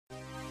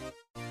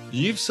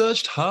You've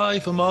searched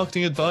high for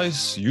marketing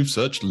advice. You've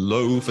searched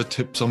low for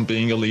tips on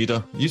being a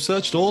leader. You've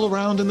searched all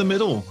around in the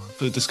middle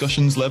for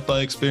discussions led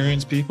by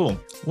experienced people.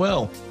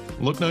 Well,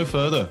 look no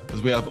further,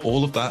 as we have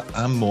all of that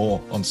and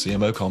more on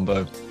CMO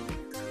Convo.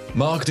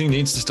 Marketing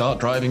needs to start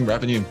driving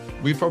revenue.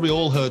 We've probably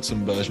all heard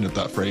some version of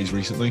that phrase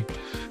recently.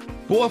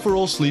 But what if we're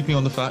all sleeping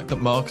on the fact that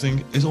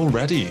marketing is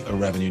already a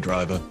revenue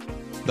driver?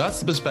 That's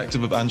the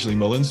perspective of Angeley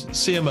Mullins,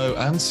 CMO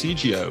and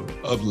CGO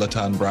of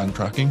Latan Brand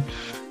Tracking.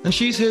 And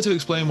she's here to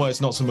explain why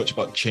it's not so much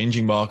about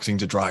changing marketing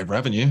to drive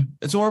revenue.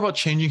 It's more about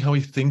changing how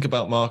we think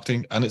about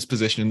marketing and its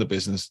position in the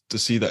business to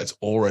see that it's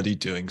already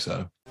doing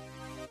so.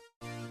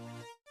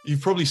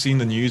 You've probably seen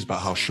the news about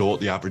how short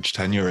the average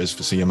tenure is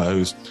for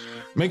CMOs.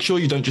 Make sure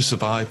you don't just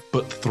survive,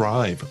 but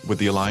thrive with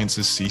the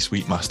Alliance's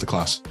C-Suite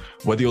Masterclass.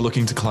 Whether you're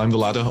looking to climb the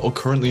ladder or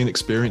currently an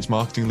experienced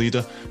marketing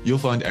leader, you'll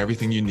find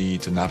everything you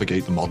need to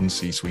navigate the modern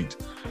C-Suite.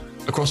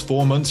 Across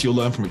 4 months, you'll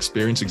learn from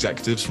experienced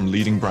executives from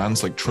leading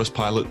brands like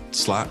Trustpilot,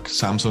 Slack,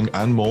 Samsung,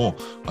 and more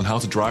on how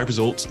to drive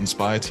results,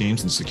 inspire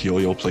teams, and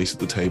secure your place at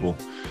the table.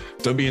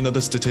 Don't be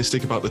another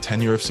statistic about the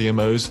tenure of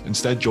CMOs.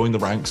 Instead, join the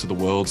ranks of the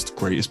world's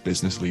greatest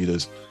business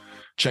leaders.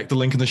 Check the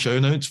link in the show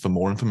notes for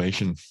more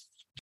information.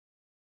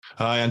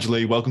 Hi,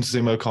 Angeley. Welcome to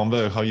CMO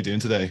Convo. How are you doing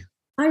today?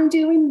 I'm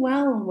doing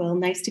well, Will.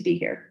 Nice to be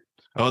here.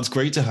 Oh, it's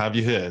great to have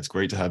you here. It's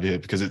great to have you here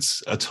because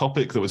it's a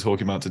topic that we're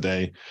talking about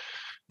today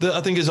that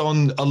I think is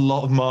on a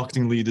lot of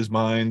marketing leaders'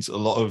 minds, a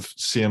lot of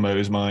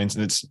CMOs' minds,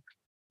 and it's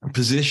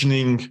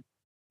positioning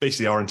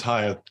basically our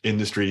entire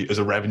industry as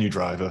a revenue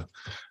driver.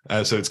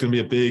 So it's going to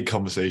be a big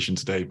conversation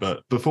today.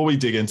 But before we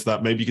dig into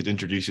that, maybe you could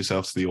introduce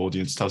yourself to the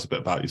audience, tell us a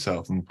bit about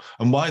yourself and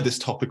why this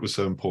topic was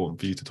so important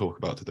for you to talk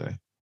about today.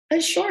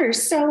 Sure.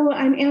 So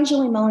I'm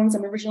Angeley Mullins.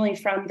 I'm originally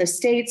from the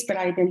States, but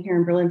I've been here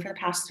in Berlin for the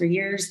past 3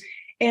 years.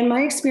 And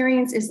my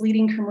experience is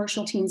leading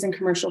commercial teams and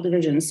commercial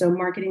divisions. So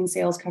marketing,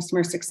 sales,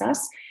 customer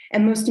success,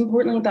 and most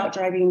importantly about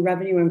driving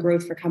revenue and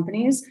growth for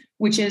companies,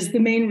 which is the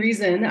main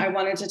reason I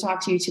wanted to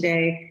talk to you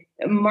today.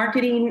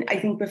 Marketing, I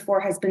think before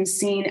has been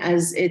seen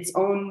as its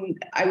own,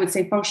 I would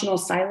say, functional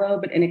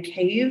silo, but in a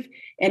cave.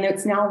 And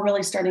it's now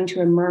really starting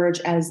to emerge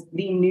as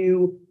the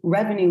new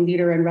revenue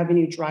leader and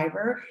revenue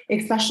driver,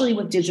 especially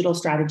with digital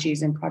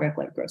strategies and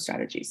product-led growth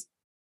strategies.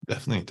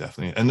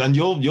 Definitely. And then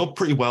you're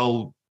pretty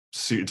well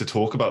suited to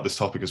talk about this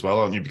topic as well,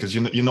 aren't you? Because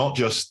you're not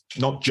just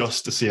a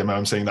CMO.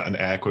 I'm saying that in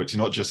air quotes.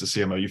 You're not just a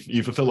CMO.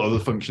 You fulfill other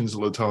functions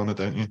at Latana,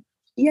 don't you?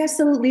 Yes,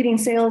 so leading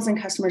sales and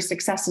customer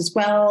success as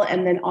well.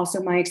 And then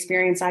also my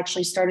experience, I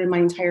actually started my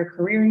entire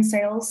career in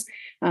sales,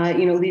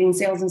 leading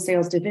sales and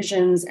sales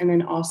divisions, and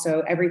then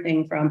also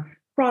everything from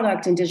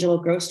product and digital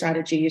growth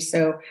strategies.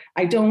 So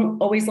I don't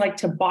always like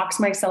to box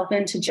myself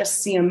into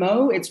just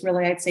CMO. It's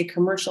really, I'd say,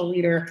 commercial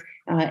leader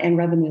and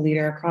revenue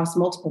leader across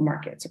multiple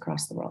markets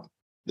across the world.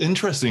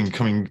 Interesting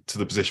coming to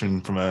the position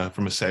from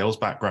a sales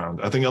background.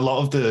 I think a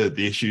lot of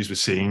the issues we're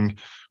seeing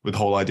with the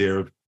whole idea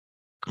of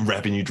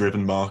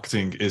revenue-driven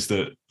marketing is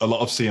that a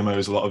lot of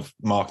CMOs, a lot of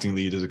marketing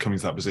leaders are coming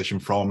to that position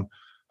from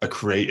a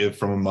creative,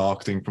 from a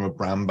marketing, from a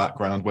brand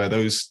background where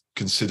those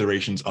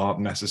considerations aren't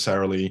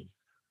necessarily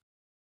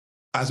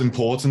as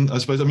important, I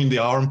suppose. I mean, they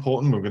are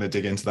important. We're going to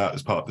dig into that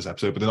as part of this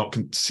episode, but they're not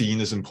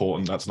seen as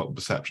important. That's not the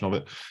perception of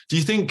it. Do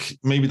you think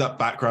maybe that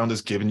background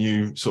has given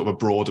you sort of a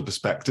broader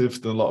perspective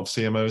than a lot of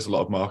CMOs, a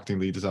lot of marketing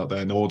leaders out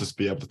there in order to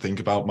be able to think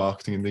about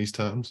marketing in these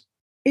terms?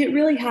 It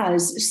really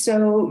has.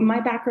 So my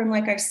background,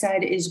 like I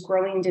said, is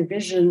growing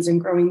divisions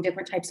and growing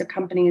different types of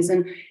companies.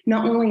 And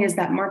not only is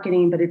that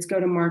marketing, but it's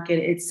go-to-market,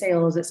 it's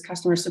sales, it's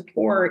customer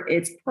support,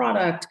 it's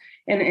product,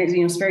 and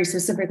it's very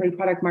specifically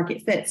product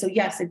market fit. So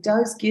yes, it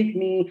does give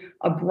me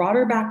a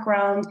broader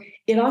background.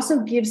 It also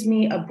gives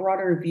me a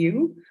broader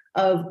view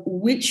of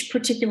which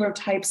particular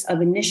types of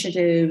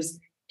initiatives,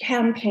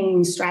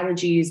 campaigns,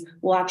 strategies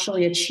will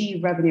actually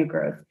achieve revenue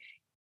growth.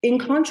 In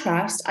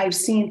contrast, I've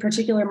seen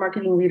particular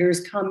marketing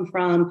leaders come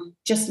from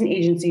just an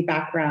agency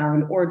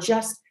background or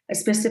just a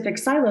specific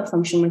silo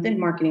function within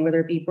marketing,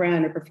 whether it be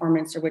brand or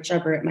performance or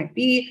whichever it might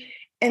be.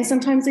 And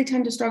sometimes they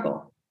tend to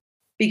struggle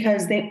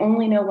because they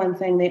only know one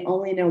thing, they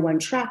only know one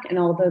track. And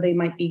although they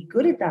might be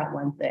good at that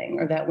one thing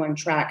or that one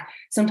track,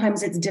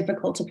 sometimes it's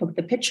difficult to put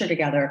the picture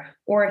together.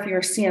 Or if you're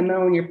a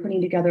CMO and you're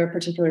putting together a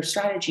particular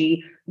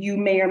strategy, you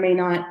may or may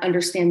not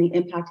understand the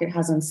impact it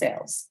has on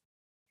sales.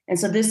 And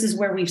so this is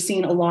where we've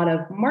seen a lot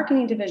of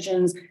marketing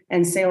divisions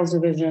and sales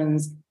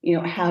divisions,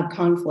 have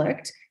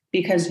conflict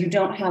because you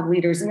don't have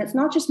leaders. And it's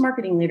not just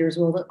marketing leaders,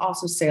 but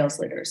also sales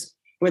leaders,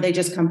 where they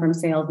just come from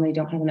sales and they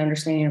don't have an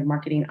understanding of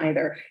marketing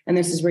either. And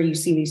this is where you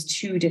see these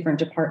two different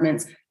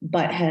departments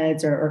butt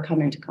heads or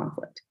come into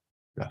conflict.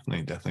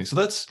 Definitely. So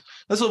let's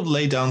sort of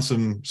lay down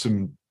some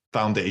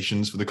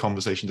foundations for the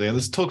conversation today. And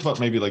let's talk about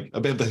maybe like a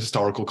bit of the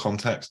historical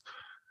context.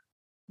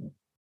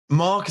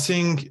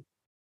 Marketing,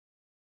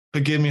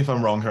 forgive me if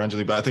I'm wrong here,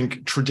 Angeley, but I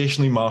think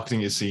traditionally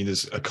marketing is seen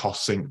as a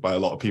cost sink by a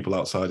lot of people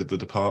outside of the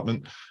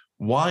department.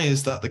 Why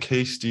is that the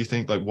case, do you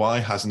think? Like, why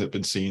hasn't it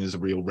been seen as a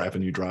real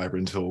revenue driver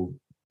until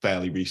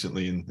fairly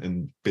recently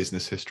in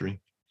business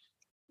history?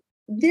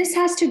 This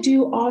has to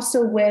do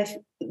also with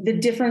the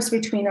difference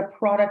between a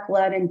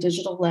product-led and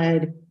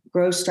digital-led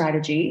growth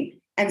strategy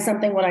and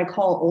something what I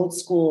call old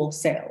school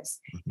sales.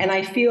 And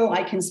I feel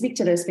I can speak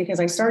to this because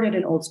I started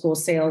in old school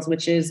sales,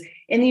 which is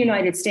in the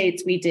United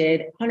States, we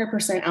did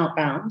 100%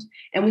 outbound,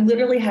 and we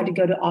literally had to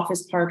go to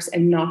office parks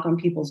and knock on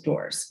people's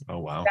doors. Oh,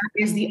 wow.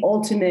 That is the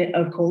ultimate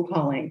of cold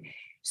calling.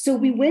 So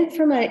we went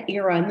from an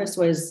era, and this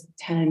was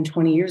 10,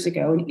 20 years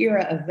ago, an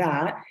era of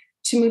that,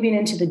 to moving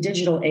into the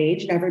digital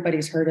age. And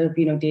everybody's heard of,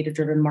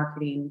 data-driven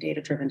marketing,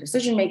 data-driven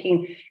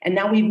decision-making. And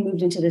now we've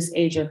moved into this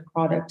age of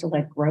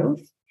product-led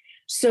growth.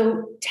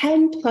 So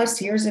 10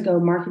 plus years ago,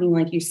 marketing,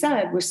 like you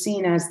said, was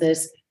seen as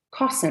this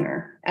cost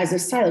center, as a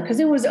silo, because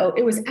it was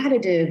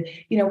additive.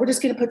 We're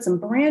just going to put some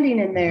branding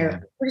in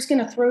there. We're just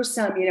going to throw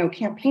some,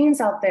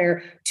 campaigns out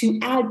there to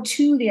add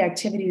to the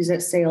activities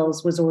that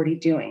sales was already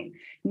doing.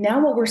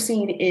 Now what we're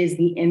seeing is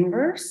the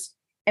inverse.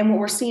 And what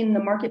we're seeing in the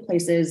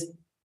marketplace is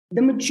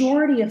the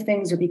majority of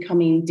things are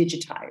becoming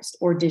digitized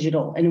or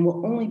digital, and it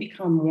will only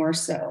become more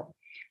so.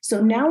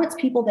 So now it's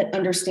people that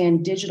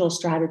understand digital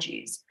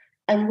strategies.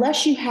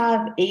 Unless you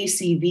have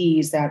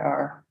ACVs that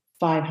are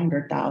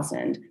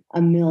 500,000,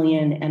 a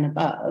million and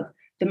above,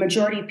 the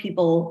majority of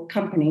people,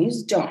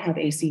 companies don't have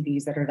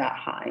ACVs that are that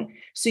high.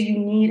 So you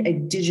need a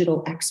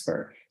digital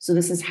expert. So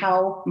this is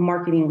how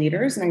marketing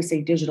leaders, and I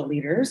say digital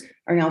leaders,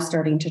 are now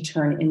starting to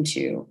turn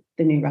into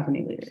the new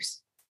revenue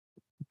leaders.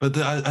 But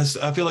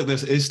I feel like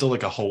this is still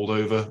like a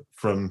holdover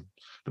from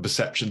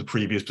the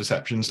previous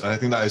perceptions. And I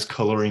think that is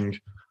coloring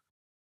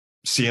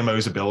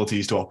CMO's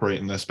abilities to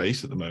operate in their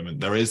space at the moment.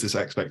 There is this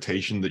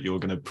expectation that you're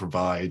going to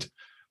provide,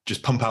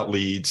 just pump out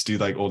leads, do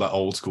like all that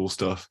old school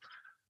stuff.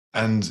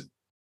 And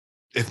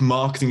if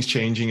marketing's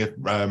changing, if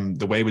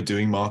the way we're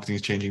doing marketing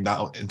is changing,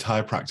 that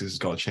entire practice has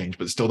got to change,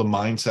 but still the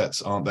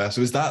mindsets aren't there.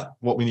 So is that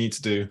what we need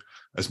to do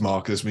as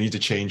marketers? We need to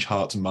change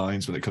hearts and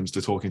minds when it comes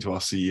to talking to our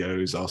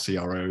CEOs, our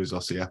CROs, our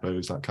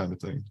CFOs, that kind of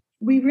thing.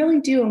 We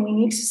really do. And we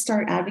need to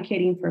start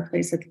advocating for a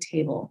place at the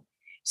table.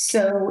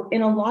 So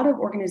in a lot of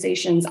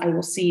organizations, I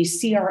will see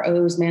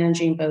CROs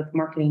managing both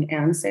marketing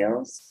and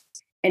sales.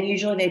 And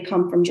usually they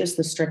come from just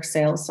the strict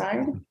sales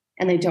side,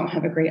 and they don't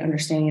have a great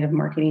understanding of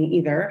marketing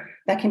either.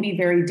 That can be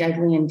very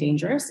deadly and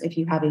dangerous if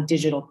you have a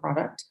digital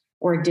product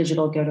or a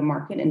digital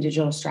go-to-market and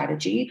digital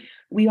strategy.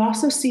 We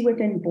also see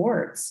within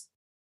boards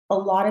a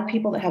lot of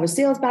people that have a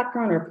sales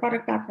background or a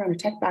product background or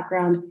tech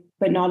background,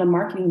 but not a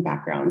marketing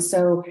background.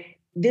 So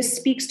this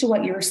speaks to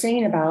what you were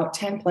saying about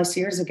 10 plus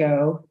years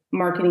ago,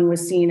 marketing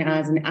was seen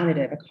as an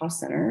additive, a cost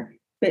center,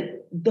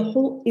 but the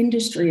whole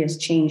industry is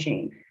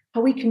changing.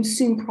 How we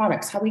consume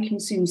products, how we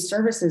consume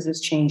services is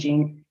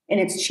changing, and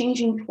it's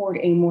changing toward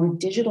a more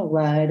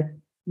digital-led,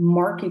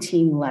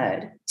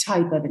 marketing-led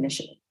type of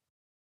initiative.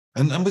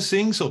 And we're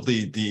seeing sort of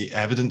the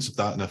evidence of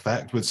that in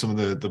effect with some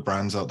of the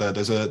brands out there.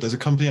 There's a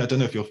company, I don't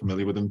know if you're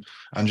familiar with them,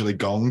 Angeley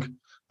Gong.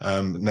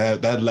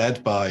 They're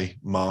led by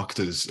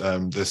marketers.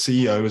 The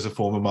CEO is a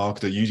former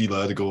marketer. Yudi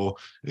Lerdigor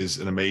is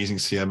an amazing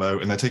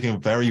CMO, and they're taking a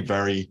very,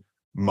 very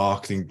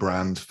marketing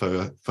brand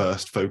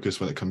first focus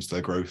when it comes to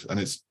their growth, and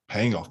it's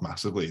paying off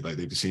massively. Like,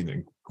 they've seen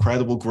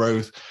incredible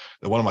growth.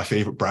 They're one of my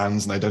favorite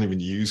brands, and I don't even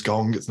use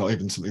Gong. It's not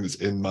even something that's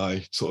in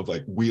my sort of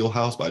like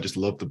wheelhouse, but I just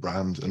love the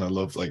brand and I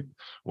love like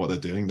what they're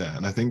doing there.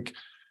 And I think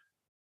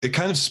it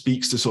kind of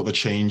speaks to sort of a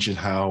change in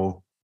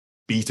how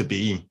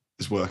B2B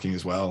is working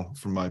as well,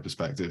 from my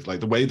perspective. Like,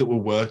 the way that we're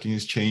working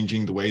is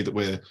changing, the way that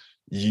we're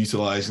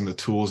utilizing the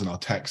tools in our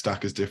tech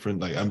stack is different.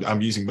 Like,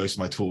 I'm using most of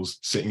my tools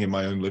sitting in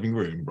my own living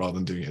room rather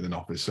than doing it in an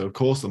office. So of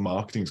course the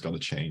marketing's got to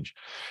change.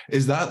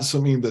 Is that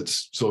something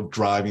that's sort of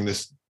driving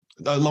this,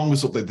 along with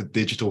sort of like the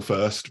digital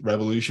first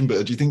revolution?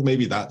 But do you think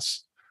maybe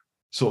that's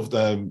sort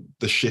of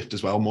the shift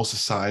as well, more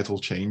societal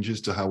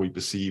changes to how we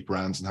perceive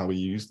brands and how we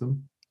use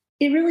them?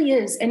 It really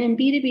is. And in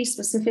B2B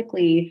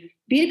specifically,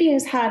 B2B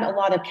has had a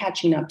lot of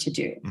catching up to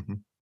do. Mm-hmm.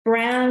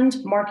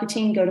 Brand,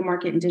 marketing,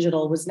 go-to-market, and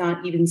digital was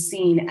not even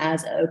seen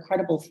as a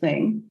credible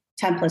thing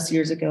 10 plus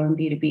years ago in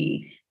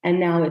B2B. And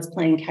now it's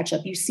playing catch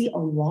up. You see a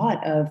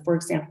lot of, for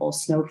example,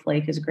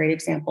 Snowflake is a great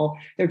example.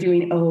 They're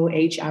doing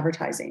OOH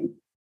advertising.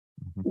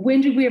 Mm-hmm.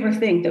 When did we ever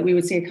think that we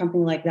would see a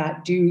company like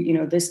that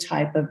do, this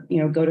type of,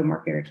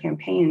 go-to-market or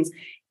campaigns?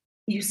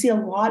 You see a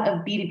lot of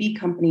B2B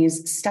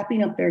companies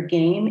stepping up their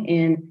game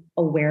in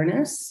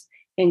awareness,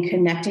 in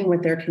connecting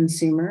with their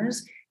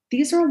consumers.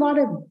 These are a lot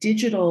of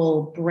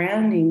digital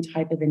branding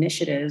type of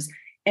initiatives.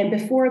 And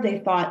before, they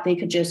thought they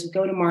could just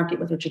go to market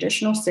with a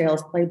traditional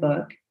sales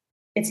playbook.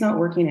 It's not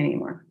working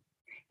anymore.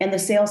 And the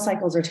sales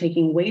cycles are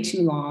taking way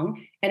too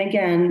long. And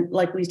again,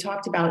 like we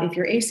talked about, if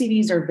your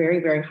ACVs are very,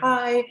 very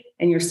high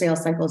and your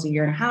sales cycle is a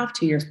year and a half,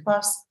 2 years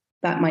plus,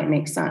 that might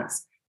make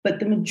sense. But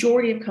the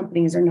majority of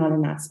companies are not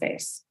in that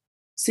space.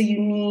 So you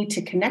need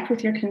to connect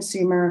with your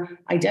consumer,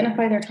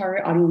 identify their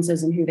target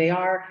audiences and who they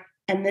are.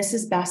 And this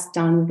is best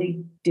done with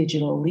a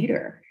digital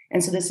leader.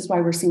 And so this is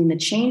why we're seeing the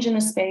change in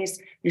the space.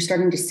 You're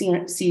starting to see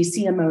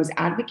CMOs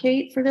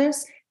advocate for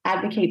this,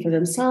 advocate for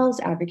themselves,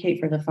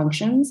 advocate for the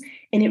functions,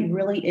 and it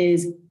really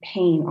is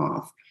paying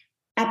off.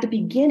 At the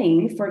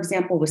beginning, for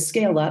example, with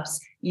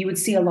scale-ups, you would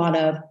see a lot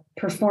of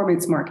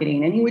performance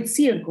marketing. And you would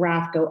see a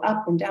graph go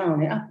up and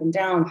down and up and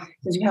down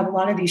because you have a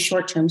lot of these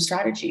short-term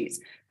strategies.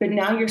 But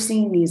now you're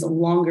seeing these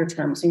longer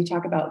term. So you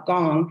talk about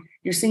Gong,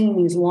 you're seeing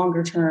these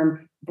longer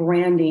term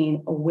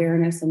branding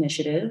awareness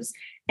initiatives.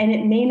 And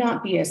it may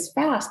not be as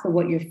fast, but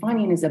what you're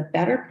finding is a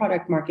better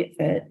product market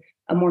fit,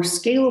 a more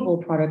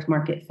scalable product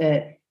market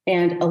fit,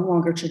 and a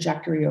longer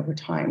trajectory over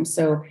time.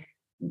 So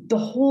the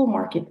whole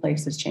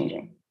marketplace is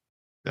changing.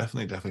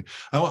 Definitely.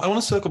 I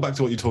want to circle back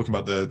to what you're talking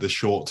about, the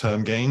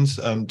short-term gains.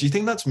 Do you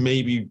think that's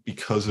maybe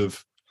because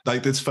of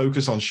like this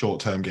focus on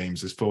short-term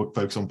gains, this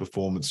focus on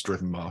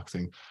performance-driven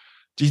marketing?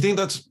 Do you think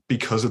that's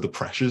because of the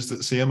pressures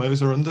that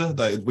CMOs are under?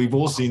 Like, we've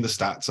all seen the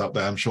stats out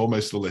there. I'm sure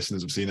most of the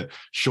listeners have seen it.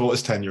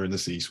 Shortest tenure in the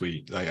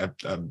C-suite. Like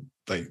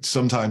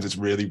sometimes it's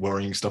really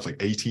worrying stuff,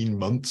 like 18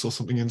 months or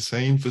something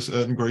insane for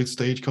certain growth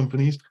stage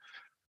companies.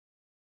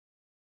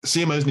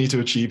 CMOs need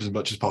to achieve as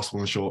much as possible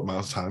in a short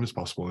amount of time as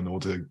possible in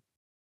order to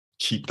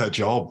keep their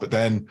job, but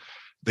then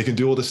they can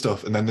do all this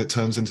stuff and then it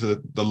turns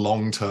into the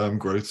long-term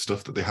growth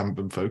stuff that they haven't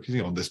been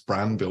focusing on, this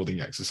brand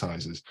building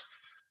exercises.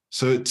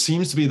 So it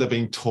seems to be they're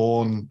being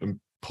torn and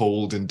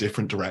pulled in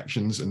different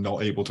directions and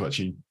not able to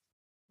actually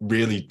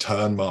really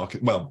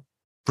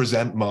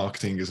present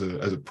marketing as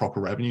a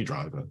proper revenue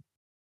driver.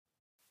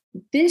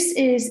 This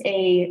is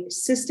a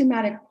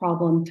systematic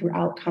problem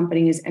throughout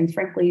companies and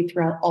frankly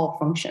throughout all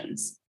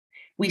functions.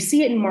 We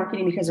see it in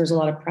marketing because there's a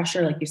lot of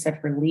pressure, like you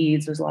said, for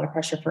leads. There's a lot of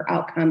pressure for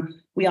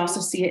outcome. We also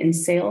see it in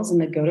sales and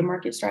the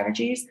go-to-market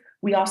strategies.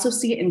 We also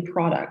see it in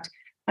product.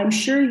 I'm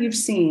sure you've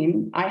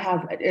seen, I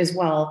have as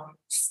well,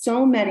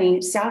 so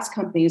many SaaS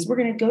companies, we're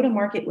going to go to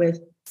market with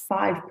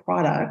 5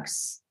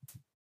 products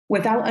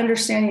without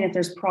understanding if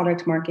there's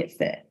product market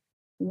fit.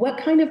 What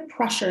kind of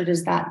pressure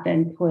does that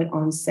then put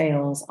on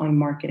sales, on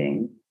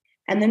marketing?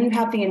 And then you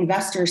have the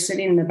investor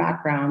sitting in the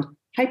background,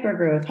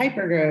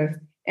 hypergrowth.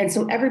 And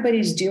so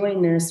everybody's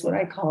doing this, what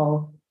I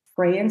call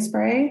pray and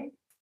spray.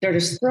 They're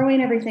just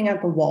throwing everything at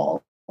the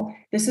wall.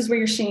 This is where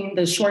you're seeing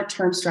the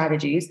short-term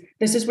strategies.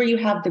 This is where you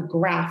have the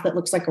graph that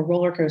looks like a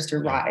roller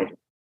coaster ride.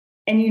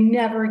 And you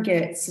never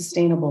get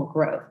sustainable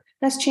growth.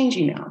 That's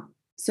changing now.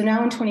 So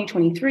now in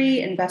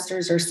 2023,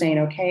 investors are saying,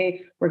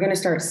 okay, we're going to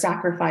start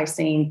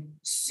sacrificing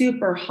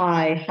super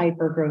high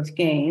hyper-growth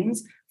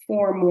gains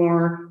for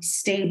more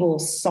stable,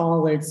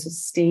 solid,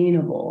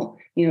 sustainable,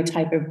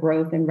 type of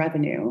growth and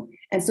revenue.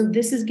 And so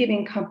this is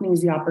giving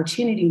companies the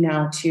opportunity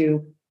now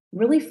to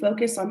really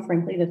focus on,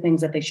 frankly, the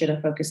things that they should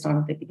have focused on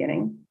at the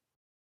beginning.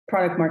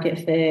 Product market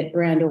fit,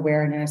 brand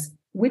awareness,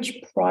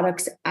 which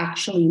products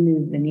actually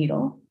move the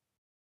needle.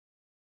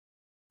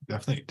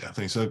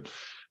 Definitely. So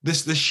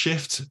this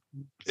shift,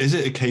 is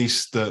it a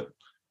case that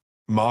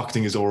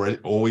marketing has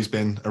always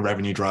been a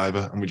revenue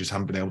driver and we just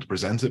haven't been able to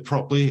present it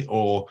properly?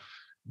 Or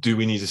do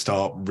we need to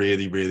start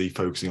really, really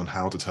focusing on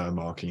how to turn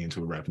marketing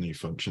into a revenue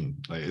function?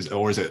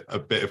 Or is it a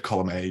bit of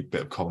column A,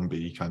 bit of column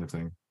B kind of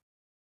thing?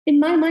 In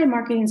my mind,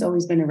 marketing has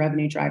always been a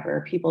revenue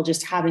driver. People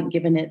just haven't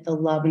given it the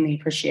love and the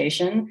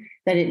appreciation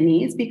that it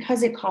needs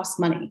because it costs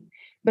money.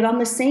 But on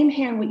the same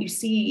hand, what you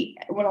see,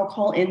 what I'll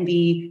call in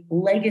the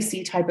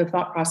legacy type of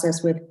thought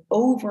process with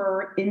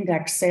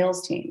over-indexed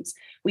sales teams.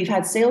 We've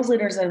had sales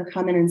leaders that have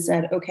come in and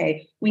said,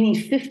 okay, we need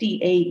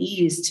 50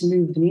 AEs to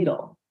move the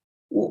needle.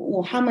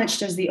 Well, how much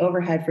does the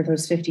overhead for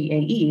those 50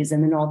 AEs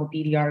and then all the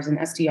BDRs and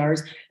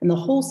SDRs and the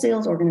whole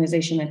sales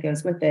organization that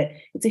goes with it?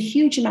 It's a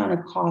huge amount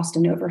of cost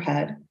and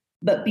overhead.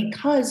 But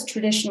because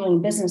traditionally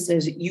in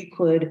businesses, you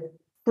could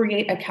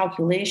create a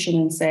calculation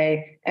and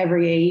say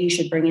every AE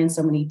should bring in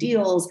so many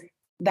deals,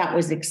 that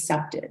was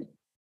accepted.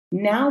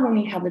 Now, when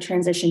we have the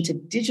transition to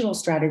digital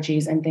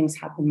strategies and things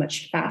happen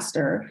much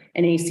faster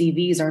and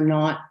ACVs are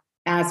not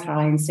as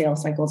high and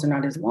sales cycles are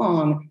not as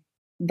long,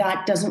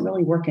 that doesn't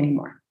really work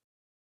anymore.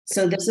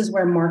 So this is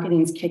where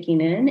marketing is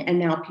kicking in. And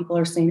now people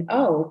are saying,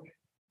 oh,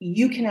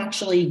 you can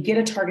actually get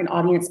a target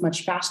audience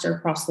much faster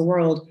across the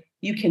world.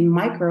 You can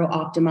micro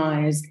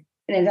optimize,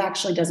 and it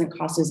actually doesn't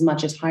cost as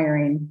much as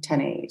hiring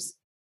 10 A's.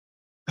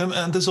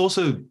 And there's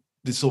also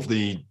this sort of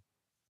the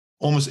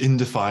almost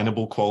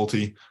indefinable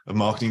quality of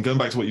marketing, going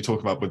back to what you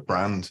talk about with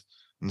brand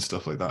and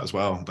stuff like that as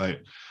well.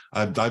 Like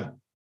I've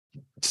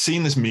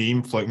seen this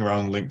meme floating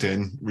around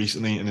LinkedIn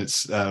recently, and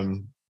it's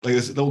like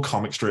this little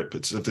comic strip.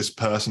 It's of this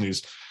person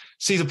who's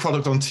sees a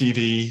product on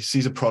TV,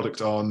 sees a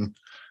product on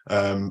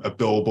a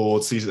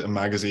billboard, sees it in a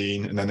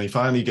magazine, and then they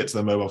finally get to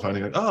their mobile phone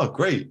and go, oh,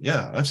 great,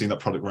 yeah, I've seen that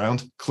product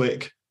around,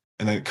 click.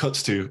 And then it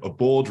cuts to a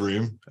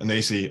boardroom and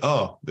they see,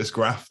 oh, this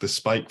graph, this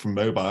spike from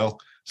mobile,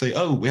 say,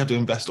 oh, we have to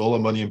invest all our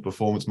money in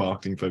performance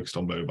marketing focused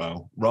on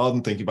mobile, rather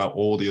than thinking about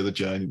all the other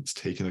journey that's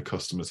taken a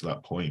customer to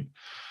that point.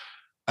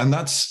 And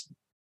that's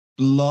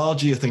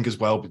largely, I think, as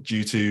well,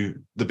 due to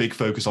the big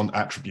focus on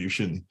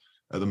attribution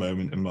at the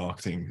moment in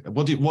marketing.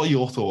 What are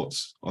your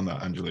thoughts on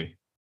that, Angeley?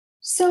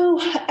 So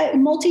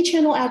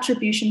multi-channel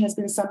attribution has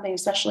been something,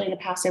 especially in the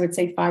past, I would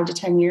say 5 to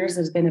 10 years,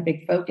 has been a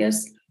big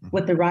focus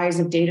with the rise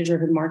of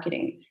data-driven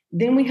marketing.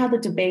 Then we had the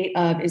debate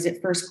of, is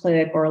it first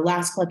click or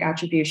last click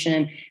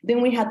attribution?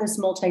 Then we had this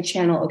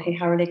multi-channel, okay,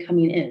 how are they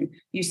coming in?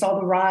 You saw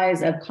the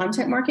rise of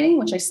content marketing,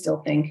 which I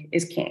still think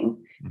is king,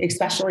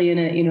 especially in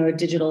a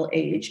digital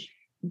age.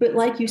 But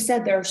like you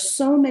said, there are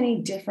so many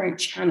different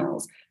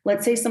channels.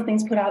 Let's say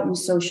something's put out in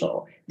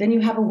social, then you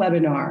have a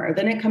webinar,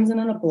 then it comes in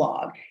on a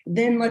blog.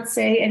 Then let's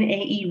say an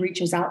AE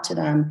reaches out to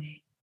them.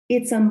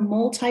 It's a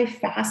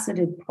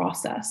multifaceted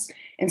process.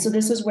 And so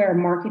this is where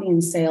marketing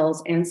and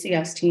sales and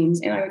CS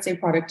teams, and I would say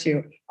product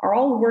too, are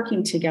all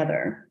working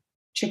together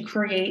to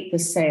create the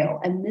sale.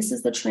 And this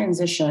is the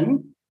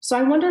transition. So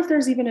I wonder if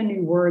there's even a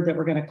new word that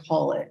we're going to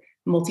call it,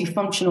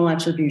 multifunctional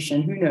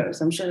attribution. Who knows?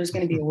 I'm sure there's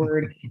going to be a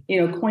word,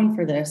 coined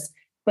for this.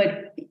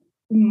 But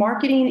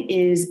marketing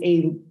is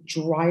a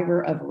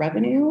driver of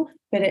revenue,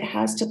 but it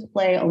has to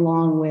play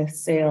along with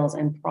sales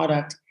and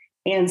product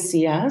and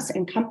CS.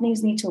 And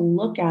companies need to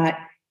look at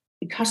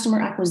customer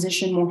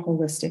acquisition more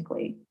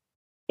holistically.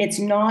 It's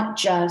not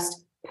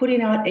just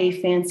putting out a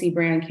fancy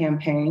brand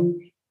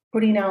campaign,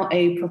 putting out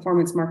a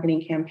performance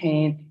marketing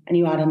campaign, and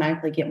you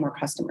automatically get more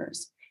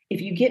customers.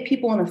 If you get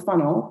people in a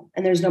funnel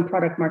and there's no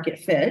product market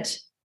fit,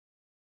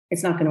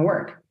 it's not going to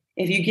work.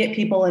 If you get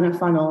people in a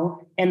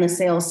funnel and the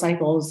sales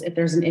cycles, if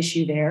there's an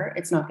issue there,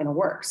 it's not going to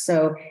work.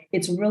 So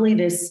it's really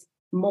this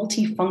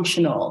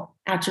multifunctional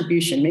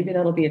attribution. Maybe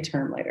that'll be a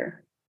term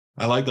later.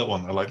 I like that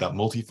one. I like that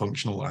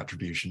multifunctional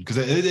attribution because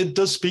it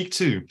does speak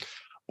to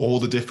all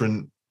the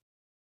different,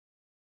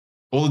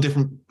 I'm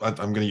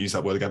going to use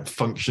that word again,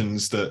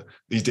 functions that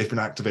these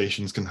different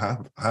activations can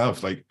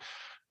have. Like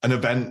an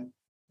event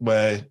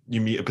where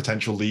you meet a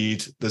potential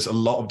lead, there's a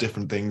lot of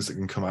different things that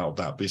can come out of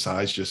that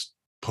besides just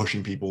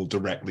pushing people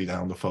directly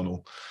down the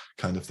funnel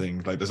kind of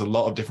thing. Like there's a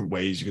lot of different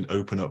ways you can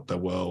open up their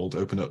world,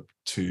 open up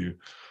to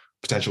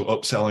potential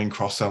upselling,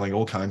 cross-selling,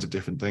 all kinds of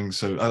different things.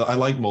 So I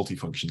like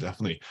multifunction,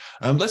 definitely.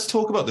 Let's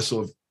talk about this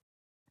sort of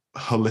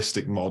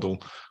holistic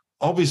model.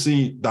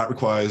 Obviously, that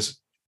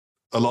requires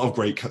a lot of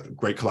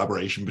great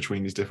collaboration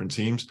between these different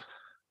teams,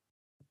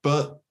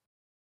 but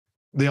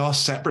they are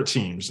separate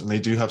teams and they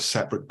do have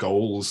separate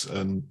goals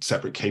and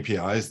separate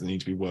KPIs that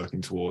need to be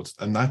working towards.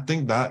 And I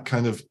think that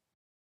kind of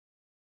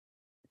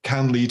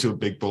can lead to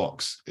big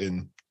blocks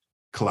in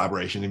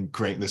collaboration and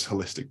creating this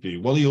holistic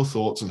view. What are your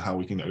thoughts on how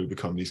we can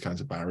overcome these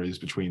kinds of barriers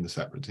between the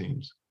separate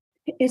teams?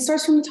 It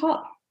starts from the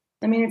top.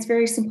 I mean, it's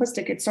very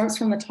simplistic. It starts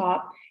from the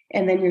top,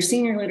 and then your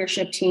senior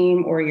leadership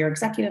team or your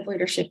executive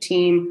leadership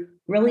team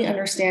really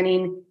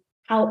understanding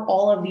how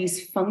all of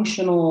these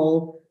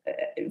functional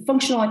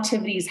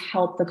activities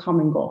help the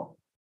common goal.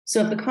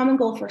 So if the common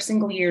goal for a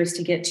single year is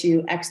to get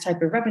to X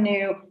type of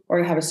revenue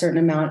or have a certain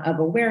amount of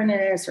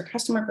awareness or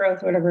customer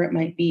growth, whatever it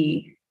might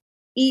be,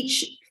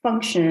 each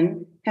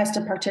function has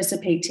to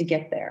participate to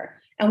get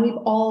there. And we've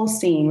all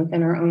seen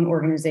within our own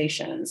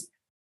organizations,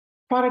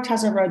 product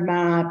has a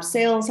roadmap,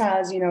 sales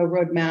has, a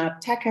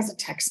roadmap, tech has a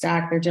tech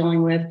stack they're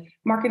dealing with,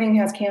 marketing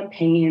has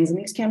campaigns, and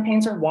these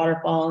campaigns are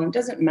waterfall and it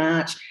doesn't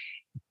match.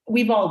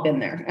 We've all been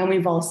there and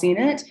we've all seen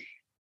it.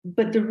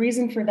 But the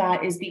reason for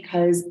that is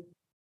because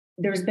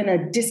there's been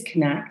a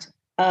disconnect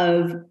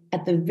of,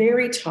 at the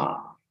very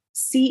top,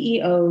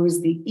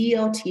 CEOs, the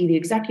ELT, the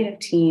executive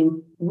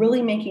team,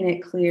 really making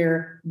it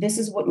clear, this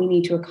is what we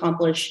need to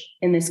accomplish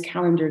in this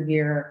calendar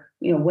year,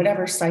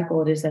 whatever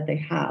cycle it is that they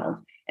have,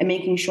 and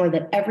making sure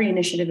that every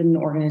initiative in an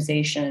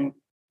organization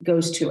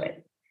goes to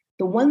it.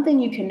 The one thing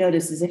you can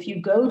notice is if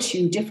you go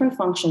to different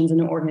functions in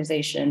an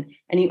organization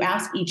and you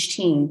ask each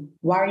team,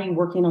 why are you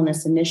working on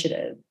this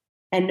initiative?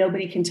 And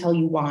nobody can tell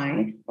you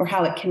why or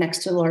how it connects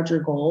to the larger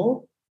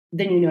goal,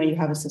 then you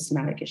have a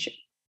systematic issue.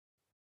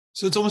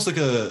 So it's almost like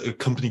a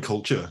company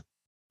culture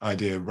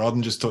idea, rather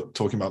than just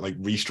talking about like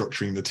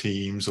restructuring the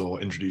teams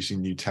or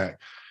introducing new tech.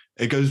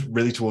 It goes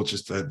really towards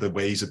just the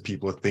ways that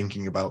people are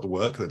thinking about the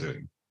work they're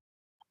doing.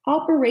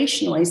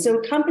 Operationally, so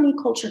company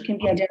culture can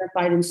be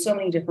identified in so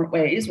many different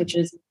ways, which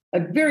is a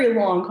very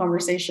long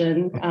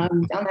conversation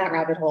down that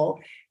rabbit hole.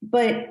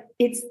 But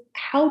it's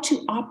how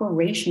to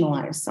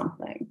operationalize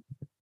something,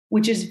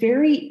 which is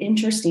very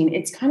interesting.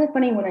 It's kind of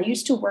funny. When I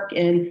used to work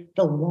in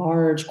the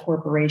large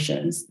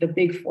corporations, the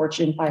big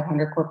Fortune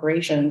 500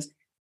 corporations,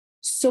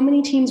 so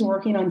many teams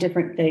working on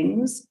different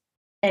things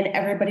and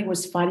everybody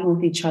was fighting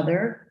with each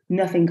other,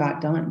 nothing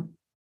got done.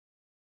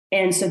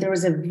 And so there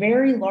was a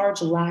very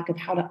large lack of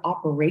how to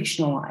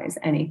operationalize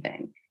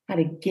anything, how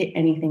to get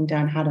anything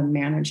done, how to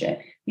manage it.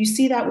 You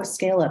see that with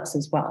scale-ups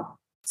as well.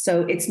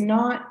 So it's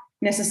not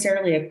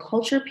necessarily a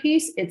culture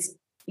piece.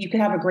 You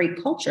can have a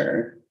great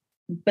culture,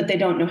 but they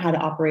don't know how to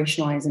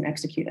operationalize and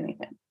execute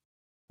anything.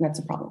 And that's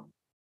a problem.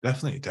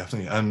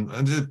 Definitely. And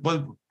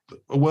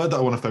a word that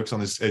I want to focus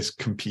on is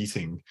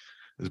competing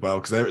as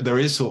well, because there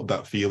is sort of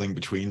that feeling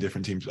between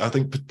different teams. I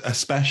think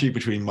especially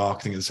between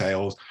marketing and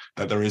sales,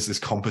 that there is this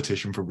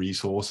competition for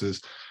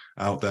resources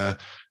out there.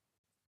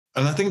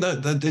 And I think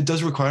that it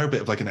does require a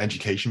bit of like an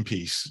education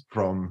piece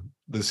from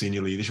the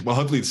senior leadership. Well,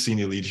 hopefully the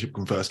senior leadership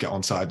can first get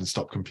on side and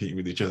stop competing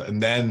with each other.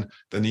 And then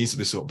there needs to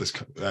be sort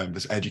of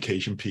this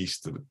education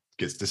piece that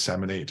gets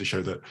disseminated to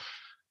show that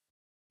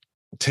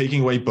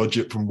taking away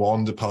budget from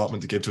one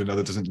department to give to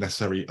another doesn't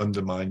necessarily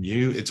undermine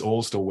you. It's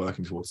all still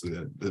working towards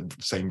the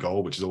same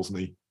goal, which is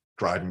ultimately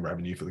driving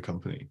revenue for the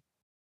company.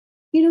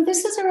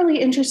 This is a really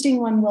interesting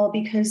one, Will,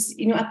 because,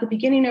 at the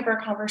beginning of our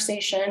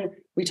conversation,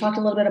 we talked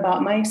a little bit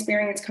about my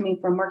experience coming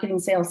from marketing,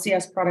 sales,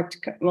 CS, product,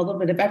 a little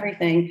bit of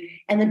everything.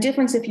 And the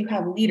difference if you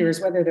have leaders,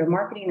 whether they're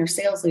marketing or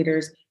sales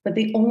leaders, but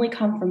they only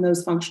come from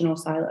those functional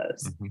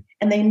silos. Mm-hmm.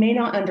 And they may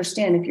not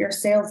understand if you're a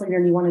sales leader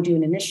and you want to do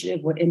an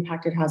initiative, what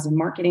impact it has in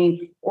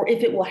marketing, or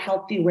if it will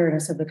help the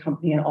awareness of the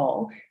company at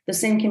all. The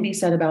same can be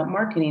said about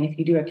marketing. If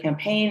you do a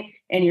campaign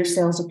and your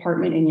sales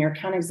department and your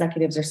account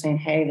executives are saying,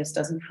 hey, this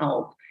doesn't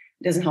help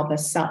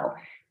us sell.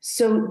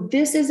 So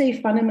this is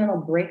a fundamental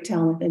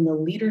breakdown within the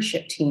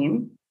leadership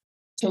team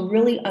to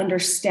really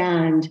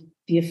understand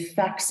the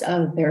effects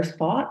of their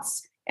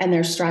thoughts and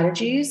their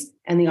strategies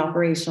and the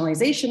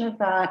operationalization of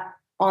that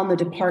on the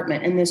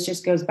department. And this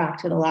just goes back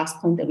to the last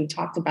point that we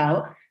talked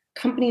about.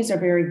 Companies are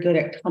very good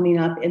at coming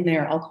up in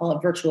their, I'll call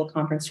it virtual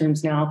conference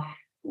rooms now,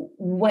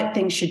 what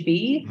things should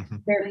be. Mm-hmm.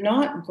 They're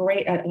not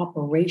great at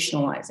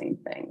operationalizing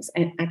things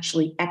and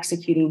actually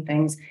executing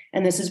things.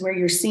 And this is where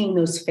you're seeing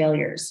those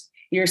failures.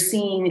 You're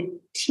seeing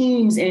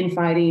teams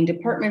infighting,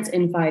 departments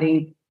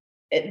infighting.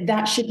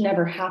 That should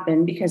never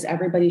happen because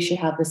everybody should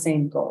have the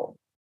same goal.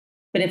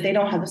 But if they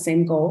don't have the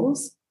same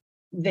goals,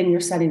 then you're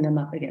setting them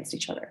up against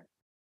each other.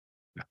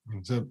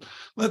 So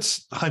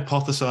let's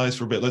hypothesize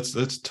for a bit.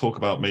 Let's talk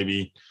about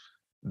maybe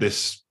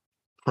this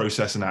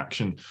process in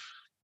action.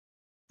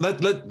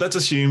 Let's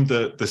assume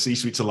that the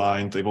C-suite's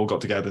aligned. They've all got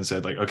together and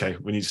said, like, okay,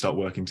 we need to start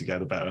working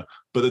together better.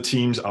 But the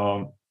teams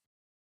aren't.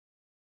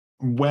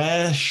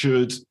 Where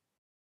should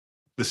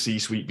the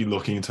C-suite be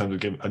looking in terms of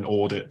giving an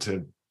audit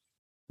to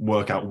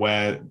work out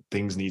where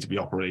things need to be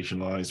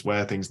operationalized,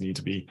 where things need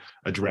to be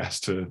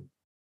addressed to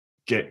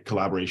get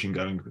collaboration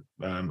going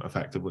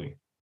effectively?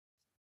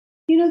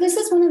 This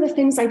is one of the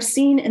things I've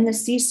seen in the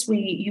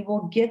C-suite. You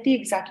will get the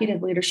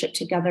executive leadership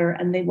together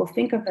and they will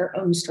think of their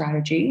own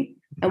strategy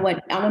and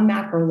what on a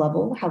macro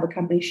level, how the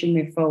company should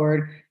move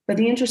forward. But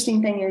the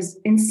interesting thing is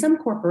in some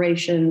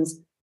corporations,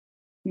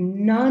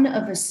 none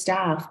of the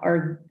staff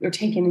are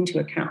taken into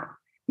account,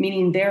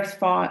 meaning their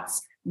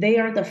thoughts, they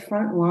are the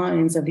front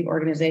lines of the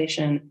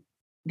organization.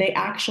 They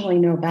actually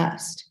know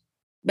best,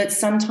 but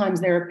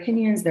sometimes their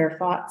opinions, their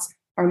thoughts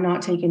are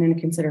not taken into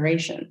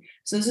consideration.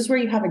 So this is where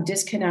you have a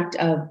disconnect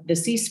of the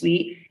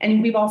C-suite,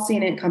 and we've all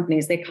seen it in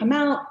companies. They come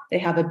out, they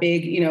have a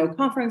big,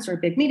 conference or a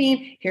big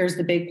meeting. Here's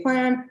the big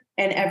plan.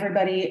 And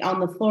everybody on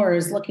the floor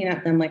is looking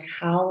at them like,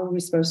 how are we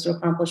supposed to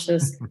accomplish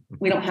this?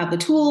 We don't have the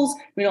tools.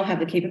 We don't have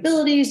the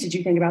capabilities. Did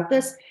you think about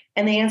this?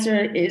 And the answer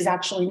is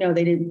actually no,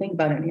 they didn't think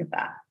about any of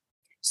that.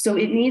 So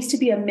it needs to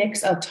be a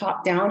mix of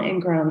top down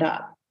and ground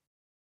up.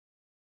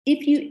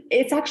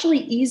 It's actually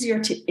easier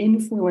to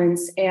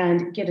influence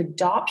and get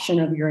adoption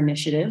of your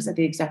initiatives at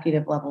the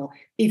executive level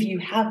if you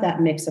have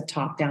that mix of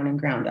top down and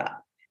ground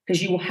up,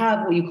 because you will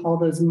have what you call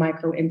those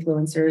micro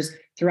influencers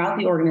throughout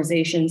the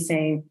organization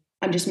saying,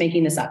 I'm just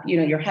making this up.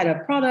 Your head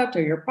of product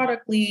or your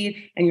product lead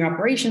and your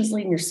operations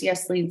lead and your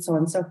CS lead and so on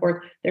and so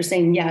forth. They're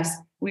saying, yes,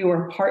 we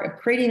were part of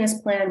creating this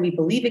plan. We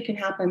believe it can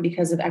happen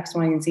because of X,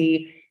 Y, and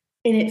Z.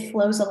 And it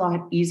flows a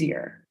lot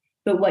easier.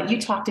 But what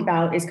you talked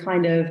about is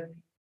kind of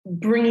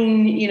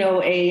bringing,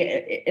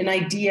 an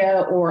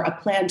idea or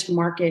a plan to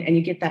market, and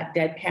you get that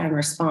deadpan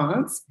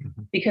response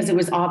because it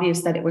was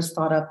obvious that it was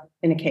thought up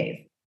in a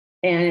cave,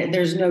 and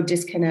there's no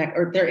disconnect,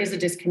 or there is a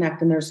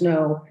disconnect, and there's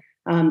no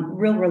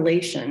real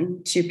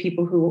relation to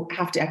people who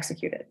have to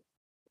execute it.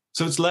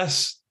 So it's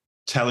less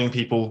telling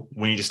people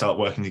we need to start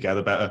working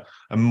together better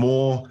and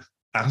more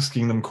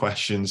asking them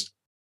questions.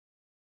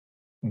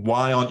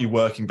 Why aren't you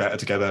working better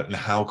together, and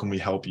how can we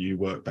help you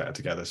work better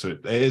together? So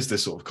it is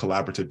this sort of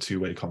collaborative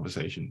two-way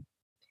conversation.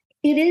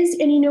 It is.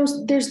 And,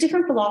 there's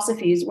different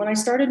philosophies. When I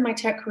started my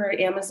tech career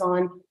at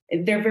Amazon,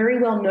 they're very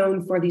well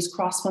known for these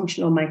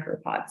cross-functional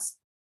micropods.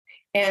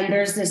 And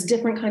there's this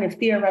different kind of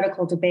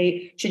theoretical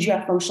debate. Should you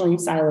have functioning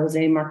silos,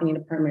 a marketing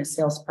department,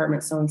 sales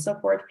department, so on and so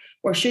forth?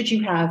 Or should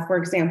you have, for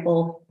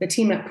example, the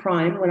team at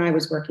Prime, when I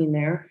was working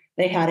there,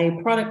 they had a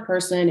product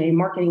person, a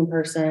marketing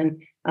person.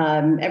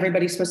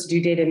 Everybody's supposed to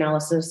do data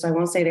analysis. So I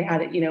won't say they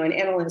had, an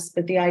analyst,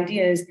 but the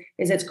idea is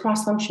it's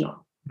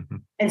cross-functional. Mm-hmm.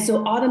 And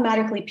so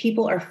automatically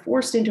people are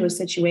forced into a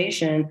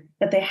situation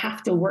that they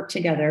have to work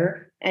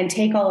together and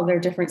take all of their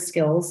different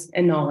skills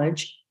and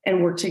knowledge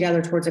and work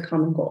together towards a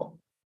common goal.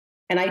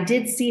 And I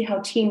did see how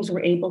teams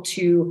were able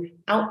to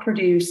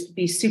outproduce,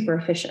 be super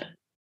efficient.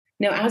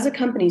 Now, as a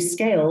company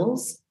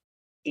scales,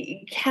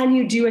 can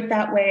you do it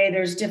that way?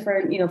 There's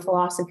different,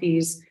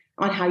 philosophies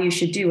on how you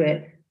should do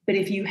it. But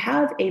if you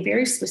have a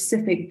very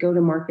specific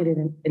go-to-market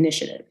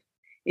initiative,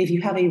 if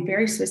you have a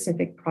very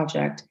specific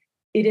project,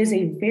 it is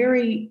a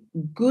very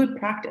good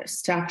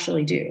practice to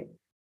actually do.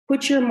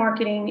 Put your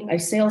marketing, a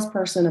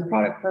salesperson, a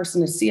product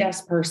person, a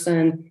CS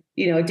person,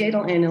 a data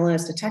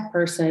analyst, a tech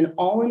person,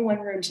 all in one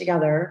room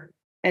together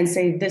and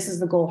say, this is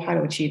the goal, how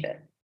to achieve it.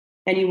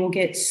 And you will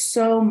get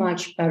so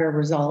much better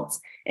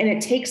results. And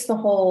it takes the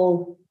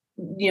whole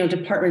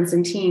departments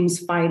and teams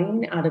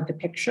fighting out of the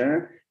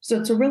picture. So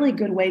it's a really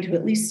good way to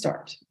at least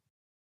start.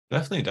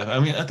 Definitely. I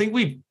mean, I think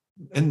we,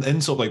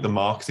 in sort of like the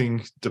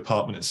marketing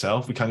department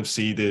itself, we kind of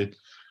see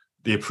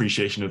the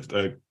appreciation of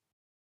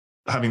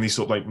having these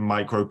sort of like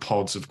micro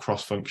pods of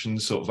cross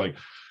functions, sort of like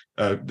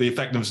the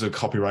effectiveness of a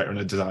copywriter and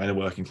a designer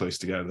working close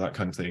together, that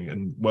kind of thing,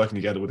 and working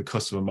together with a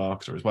customer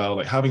marketer as well.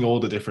 Like having all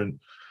the different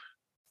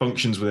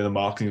functions within a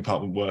marketing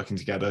department working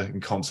together in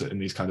concert in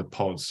these kind of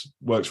pods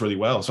works really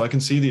well. So I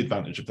can see the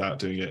advantage of that,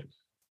 doing it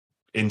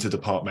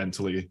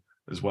interdepartmentally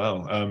as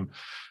well.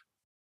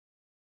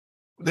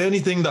 The only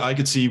thing that I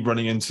could see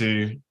running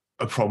into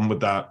a problem with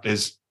that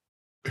is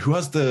who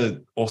has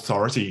the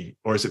authority,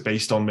 or is it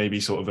based on maybe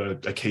sort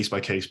of a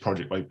case-by-case,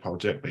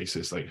 project-by-project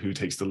basis, like who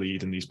takes the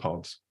lead in these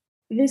pods?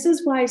 This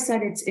is why I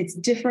said it's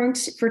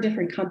different for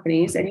different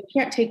companies, and you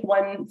can't take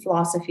one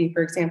philosophy,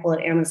 for example,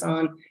 at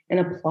Amazon and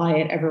apply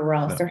it everywhere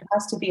else. No. There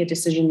has to be a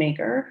decision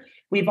maker.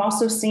 We've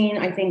also seen,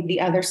 I think, the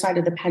other side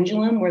of the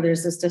pendulum where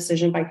there's this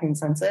decision by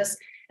consensus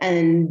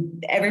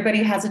and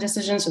everybody has a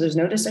decision, so there's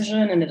no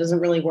decision and it doesn't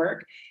really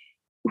work.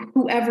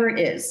 Whoever it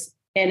is,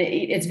 and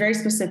it's very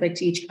specific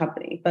to each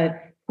company, but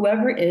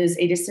whoever is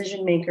a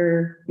decision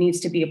maker needs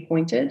to be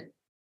appointed.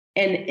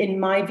 And in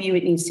my view,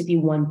 it needs to be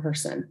one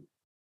person.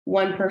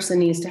 One person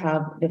needs to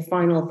have the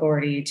final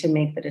authority to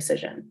make the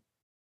decision.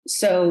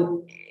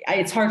 So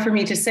it's hard for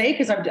me to say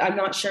because I'm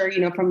not sure,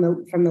 from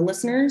the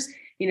listeners,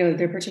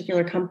 their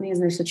particular companies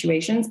and their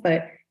situations,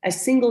 but a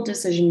single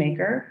decision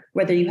maker,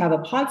 whether you have a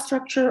pod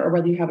structure or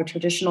whether you have a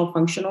traditional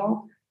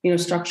functional,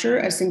 structure,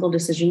 a single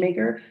decision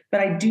maker.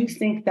 But I do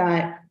think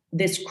that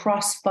this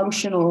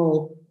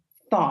cross-functional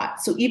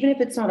thought, so even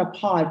if it's not a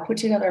pod, put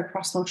together a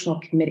cross-functional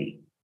committee,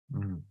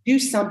 do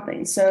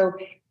something. So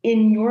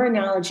in your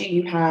analogy,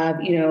 you have,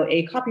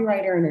 a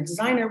copywriter and a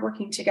designer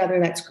working together.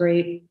 That's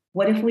great.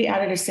 What if we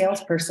added a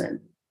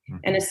salesperson?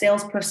 And a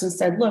salesperson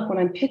said, look, when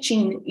I'm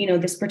pitching,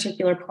 this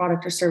particular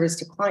product or service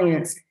to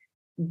clients,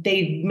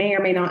 they may or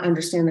may not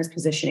understand this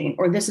positioning,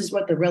 or this is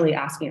what they're really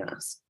asking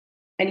us.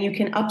 And you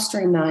can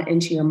upstream that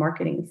into your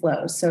marketing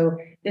flow. So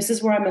this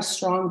is where I'm a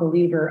strong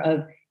believer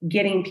of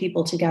getting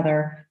people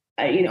together.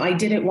 I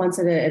did it once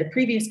at a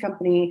previous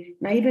company,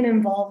 and I even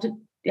involved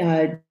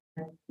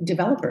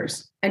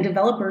developers, and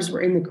developers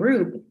were in the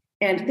group,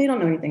 and they don't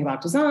know anything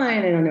about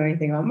design. They don't know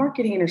anything about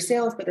marketing or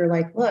sales, but they're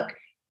like, look,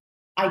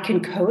 I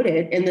can code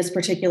it in this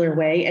particular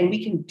way, and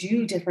we can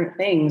do different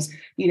things,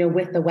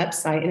 with the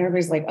website. And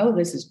everybody's like, oh,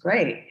 this is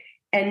great.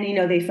 And,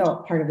 they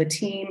felt part of the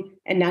team.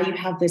 And now you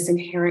have this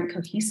inherent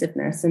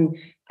cohesiveness. And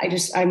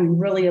I'm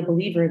really a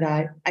believer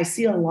that I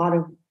see a lot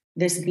of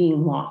this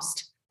being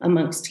lost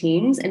amongst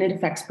teams, and it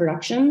affects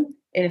production.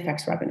 It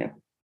affects revenue.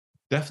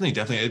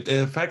 Definitely. It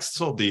affects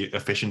sort of the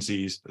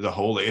efficiencies as a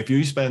whole. If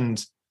you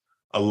spend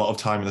a lot of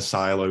time in a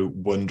silo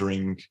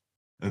wondering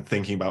and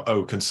thinking about,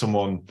 oh, can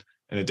someone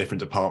in a different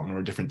department or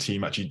a different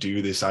team actually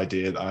do this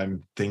idea that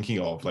I'm thinking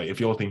of? Like if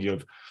you're thinking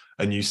of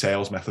a new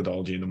sales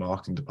methodology in the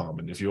marketing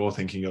department, if you're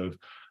thinking of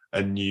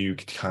a new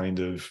kind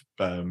of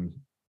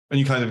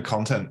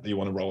content that you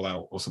want to roll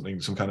out or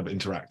something, some kind of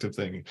interactive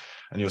thing,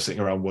 and you're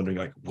sitting around wondering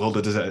like, will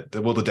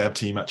the dev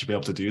team actually be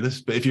able to do this?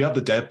 But if you have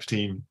the dev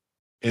team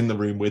in the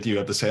room with you,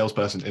 have the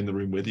salesperson in the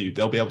room with you,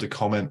 they'll be able to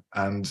comment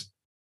and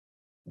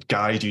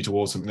guide you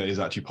towards something that is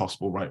actually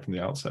possible right from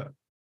the outset.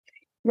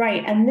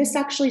 Right. And this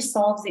actually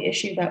solves the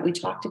issue that we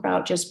talked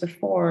about just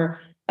before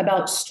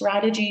about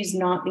strategies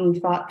not being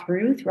thought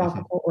through throughout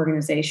the whole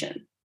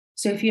organization.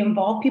 So if you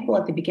involve people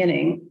at the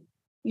beginning,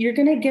 you're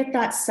going to get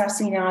that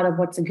sussing out of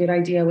what's a good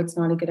idea, what's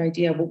not a good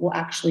idea, what will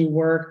actually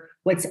work,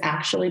 what's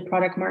actually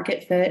product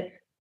market fit.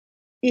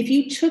 If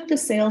you took the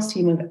sales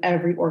team of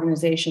every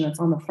organization that's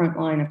on the front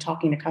line of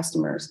talking to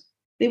customers,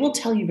 they will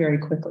tell you very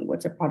quickly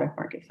what's a product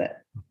market fit.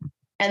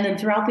 And then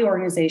throughout the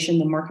organization,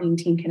 the marketing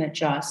team can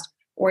adjust.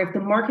 Or if the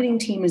marketing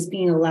team is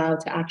being allowed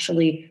to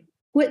actually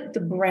put the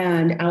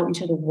brand out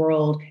into the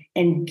world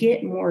and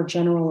get more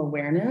general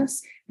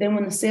awareness, then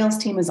when the sales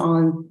team is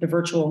on the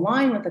virtual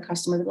line with the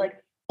customer, they're like,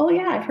 oh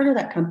yeah, I've heard of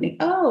that company.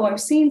 Oh, I've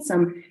seen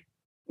some.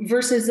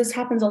 Versus this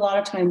happens a lot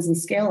of times in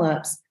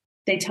scale-ups.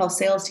 They tell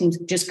sales teams,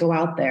 just go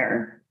out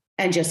there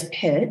and just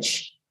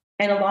pitch.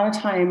 And a lot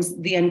of times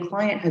the end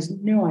client has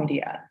no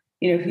idea,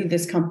 who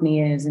this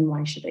company is and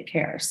why should they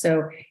care.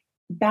 So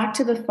back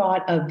to the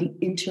thought of the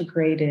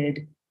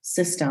integrated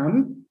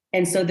system.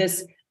 And so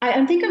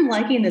I think I'm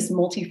liking this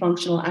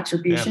multifunctional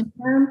attribution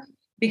term,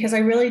 because I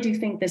really do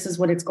think this is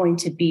what it's going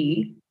to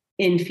be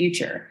in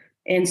future.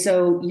 And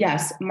so,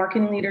 yes,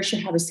 marketing leaders should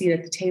have a seat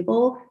at the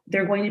table.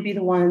 They're going to be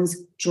the ones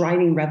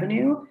driving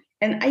revenue.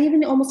 And I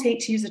even almost hate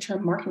to use the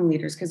term marketing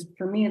leaders, because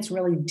for me, it's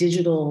really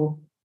digital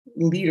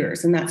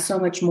leaders. And that's so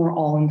much more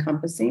all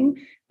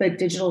encompassing. But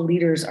digital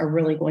leaders are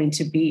really going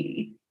to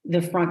be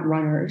the front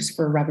runners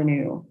for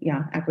revenue,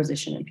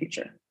 acquisition in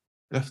future.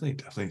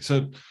 Definitely.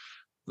 So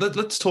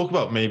let's talk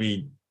about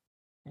maybe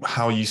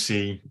how you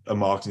see a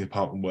marketing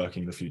department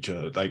working in the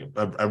future, like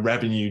a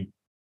revenue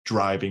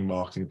driving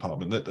marketing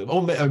department that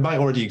it might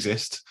already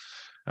exist.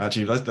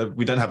 Actually,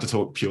 we don't have to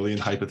talk purely in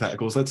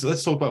hypotheticals.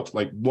 Let's talk about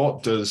like,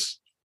 what does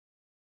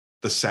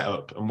the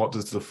setup, and what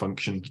does the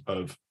function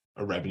of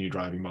a revenue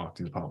driving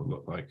marketing department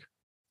look like?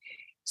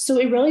 So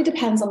it really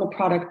depends on the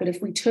product, but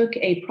if we took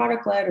a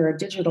product led or a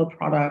digital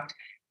product,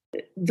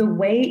 the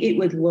way it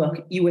would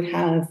look, you would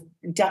have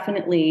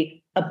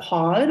definitely a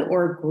pod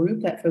or a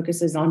group that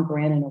focuses on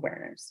brand and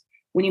awareness.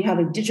 When you have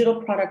a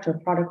digital product or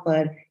product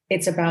led,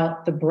 it's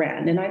about the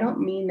brand. And I don't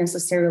mean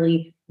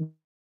necessarily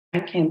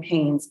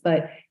campaigns,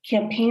 but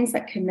campaigns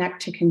that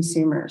connect to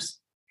consumers.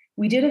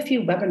 We did a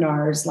few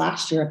webinars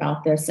last year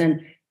about this.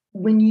 And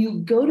when you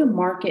go to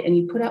market and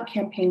you put out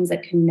campaigns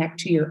that connect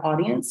to your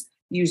audience,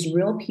 use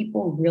real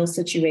people, real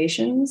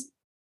situations,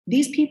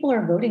 these people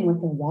are voting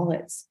with their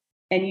wallets.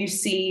 And you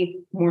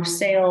see more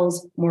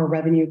sales, more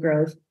revenue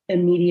growth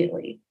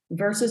immediately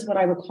versus what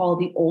I would call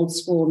the old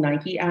school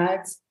Nike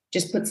ads.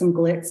 Just put some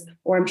glitz,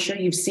 or I'm sure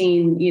you've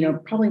seen,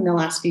 probably in the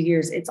last few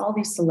years, it's all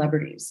these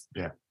celebrities.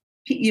 Yeah.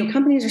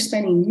 Companies are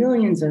spending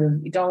millions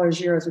of dollars,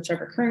 euros,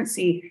 whichever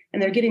currency,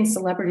 and they're getting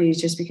celebrities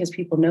just because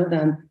people know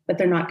them, but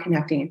they're not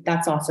connecting.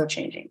 That's also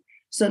changing.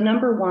 So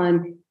number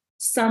one,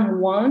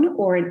 someone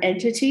or an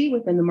entity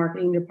within the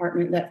marketing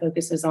department that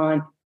focuses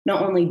on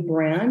not only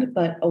brand,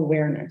 but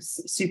awareness,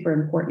 super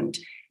important.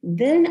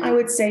 Then I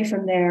would say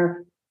from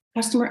there,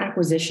 customer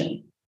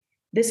acquisition.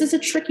 This is a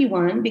tricky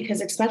one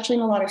because especially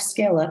in a lot of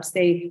scale-ups,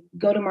 they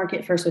go to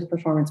market first with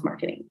performance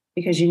marketing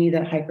because you need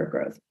that hyper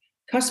growth.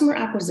 Customer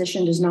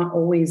acquisition does not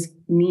always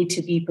need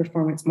to be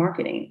performance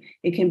marketing.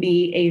 It can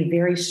be a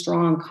very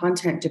strong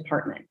content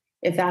department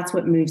if that's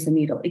what moves the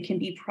needle. It can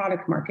be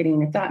product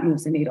marketing if that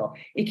moves the needle.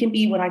 It can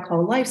be what I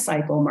call life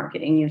cycle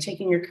marketing,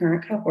 taking your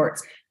current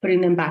cohorts,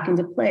 putting them back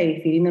into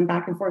play, feeding them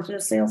back and forth to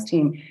the sales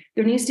team.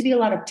 There needs to be a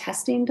lot of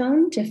testing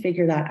done to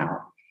figure that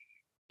out.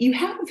 You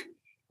have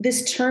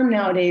this term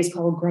nowadays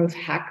called growth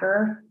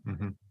hacker.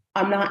 Mm-hmm.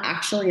 I'm not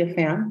actually a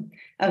fan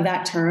of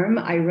that term.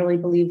 I really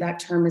believe that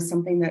term is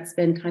something that's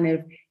been kind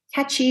of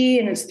catchy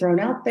and it's thrown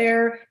out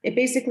there. It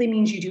basically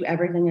means you do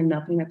everything and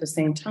nothing at the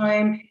same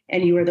time.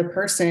 And you are the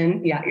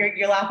person,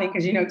 you're laughing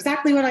because you know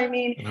exactly what I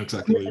mean. I know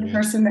exactly what you mean. The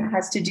person that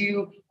has to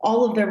do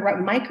all of the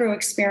micro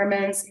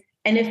experiments.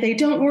 And if they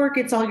don't work,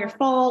 it's all your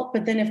fault.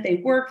 But then if they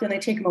work, then they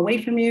take them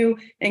away from you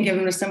and give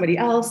them to somebody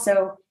else.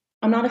 So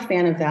I'm not a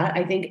fan of that.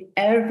 I think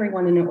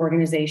everyone in an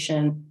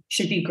organization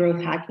should be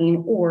growth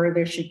hacking, or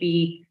there should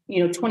be,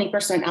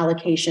 20%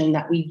 allocation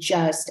that we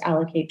just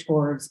allocate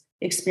towards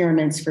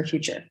experiments for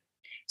future.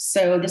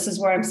 So this is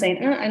where I'm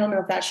saying, I don't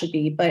know if that should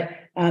be, but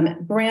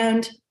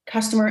brand,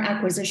 customer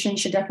acquisition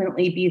should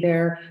definitely be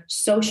there.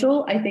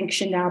 Social, I think,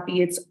 should now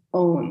be its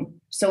own.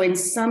 So in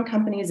some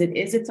companies, it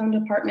is its own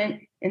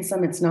department. In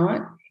some, it's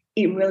not.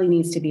 It really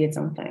needs to be its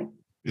own thing.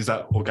 Is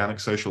that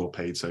organic social or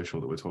paid social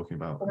that we're talking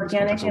about?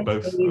 Organic and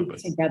both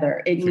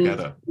together. It needs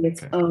to be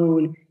its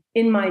own,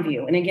 in my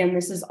view. And again,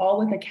 this is all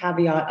with a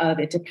caveat of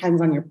it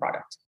depends on your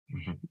product.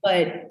 Mm-hmm.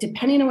 But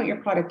depending on what your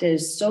product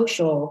is,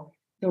 social,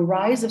 the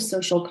rise of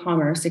social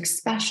commerce,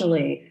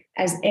 especially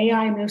as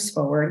AI moves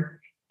forward,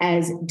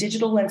 as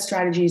digital-led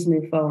strategies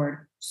move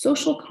forward,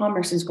 social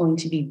commerce is going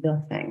to be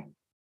the thing.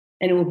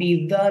 And it will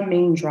be the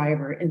main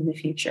driver in the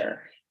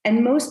future.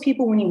 And most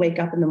people, when you wake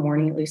up in the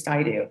morning, at least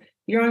I do,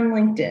 you're on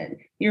LinkedIn,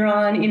 you're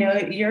on,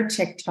 your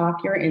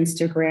TikTok, your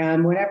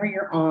Instagram, whatever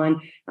you're on.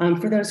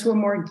 For those who are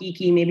more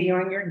geeky, maybe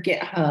you're on your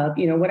GitHub,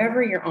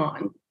 whatever you're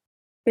on.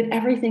 But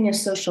everything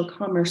is social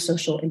commerce,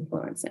 social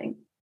influencing.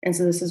 And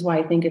so this is why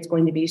I think it's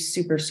going to be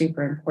super,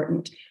 super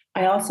important.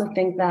 I also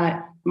think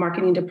that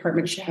marketing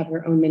departments should have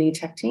their own mini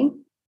tech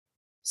team.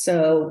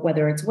 So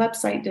whether it's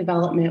website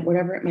development,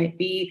 whatever it might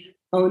be,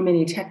 own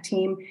mini tech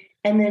team.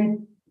 And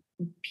then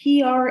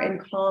PR and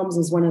comms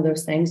is one of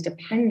those things,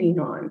 depending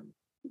on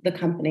the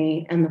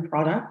company and the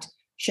product,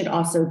 should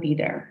also be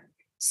there.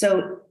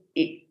 So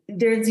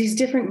there's these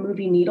different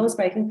moving needles,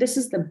 but I think this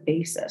is the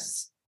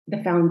basis,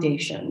 the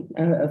foundation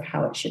of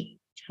how it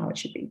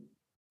should be.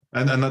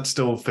 And that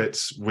still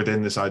fits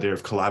within this idea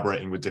of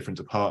collaborating with different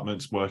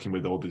departments, working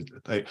with all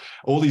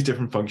these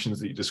different functions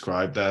that you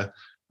described there.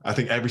 I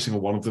think every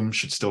single one of them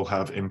should still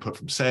have input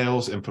from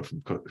sales, input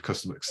from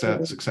customer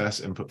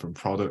success, input from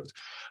product.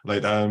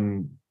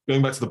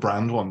 Going back to the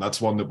brand one,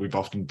 that's one that we've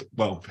often,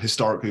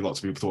 historically, lots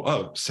of people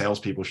thought,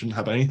 salespeople shouldn't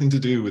have anything to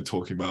do with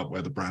talking about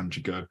where the brand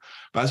should go.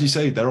 But as you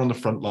say, they're on the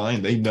front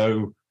line. They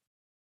know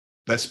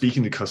they're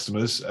speaking to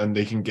customers and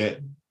they can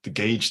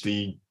gauge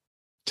the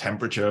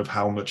temperature of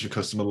how much a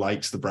customer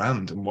likes the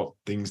brand and what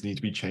things need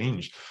to be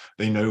changed.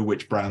 They know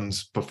which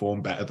brands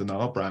perform better than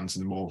our brands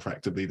and more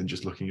effectively than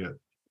just looking at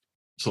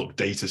sort of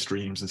data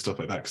streams and stuff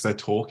like that, because they're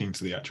talking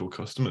to the actual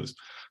customers.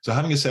 So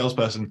having a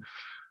salesperson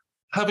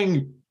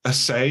having a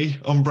say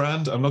on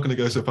brand, I'm not going to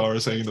go so far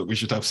as saying that we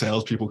should have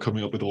salespeople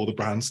coming up with all the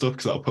brand stuff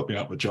because that'll put me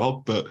out of a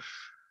job. But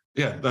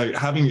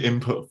having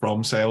input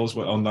from sales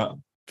on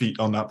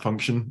that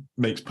function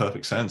makes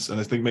perfect sense, and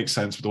I think makes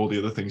sense with all the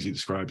other things you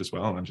described as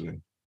well, Angeley.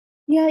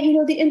 Yeah,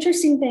 the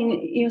interesting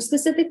thing,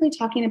 specifically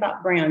talking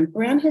about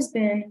brand has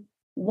been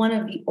one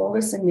of the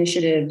oldest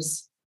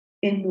initiatives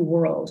in the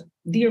world,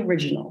 the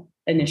original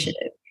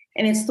initiative,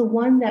 and it's the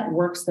one that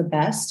works the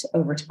best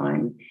over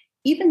time.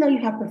 even though you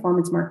have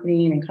performance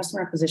marketing and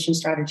customer acquisition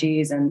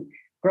strategies and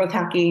growth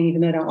hacking,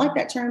 even though I don't like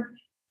that term,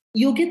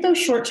 you'll get those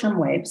short-term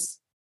waves,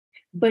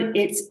 but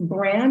it's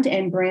brand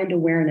and brand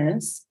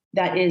awareness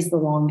that is the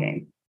long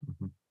game.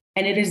 Mm-hmm.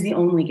 And it is the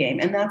only game.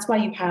 And that's why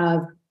you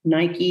have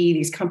Nike,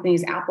 these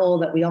companies, Apple,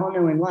 that we all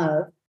know and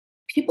love.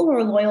 People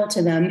are loyal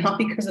to them, not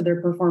because of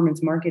their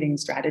performance marketing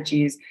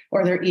strategies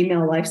or their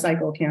email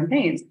lifecycle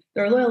campaigns.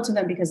 They're loyal to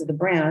them because of the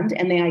brand,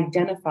 and they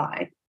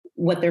identify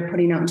what they're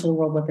putting out into the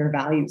world, what their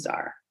values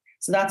are.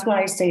 So that's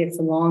why I say it's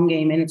the long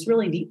game. And it's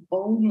really the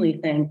only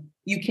thing.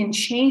 You can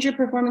change your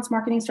performance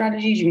marketing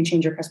strategies. You can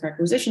change your customer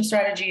acquisition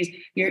strategies,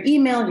 your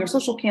email, your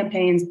social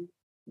campaigns.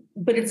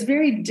 But it's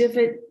very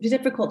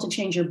difficult to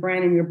change your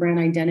brand and your brand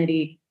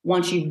identity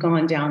once you've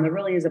gone down. There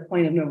really is a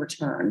point of no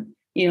return,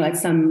 at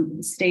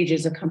some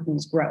stages of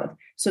company's growth.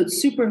 So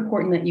it's super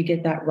important that you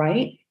get that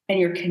right and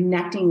you're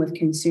connecting with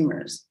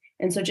consumers.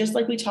 And so just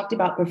like we talked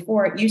about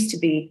before, I used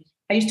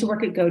to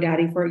work at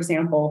GoDaddy, for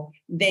example.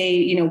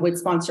 They, would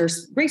sponsor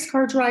race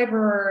car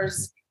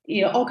drivers,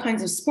 all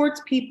kinds of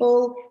sports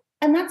people,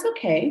 and that's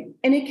okay.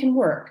 And it can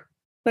work.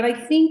 But I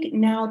think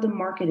now the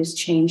market is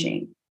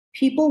changing.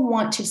 People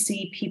want to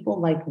see people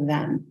like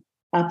them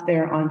up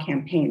there on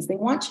campaigns. They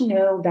want to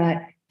know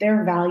that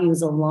their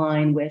values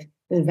align with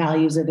the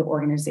values of the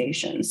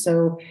organization.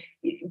 So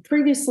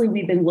previously,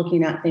 we've been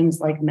looking at things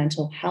like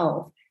mental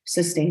health,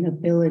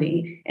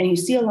 sustainability, and you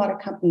see a lot of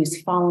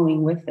companies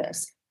following with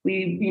this.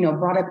 We,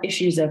 brought up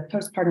issues of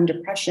postpartum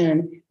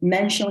depression,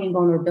 men showing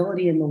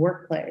vulnerability in the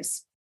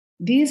workplace.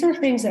 These are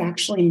things that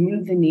actually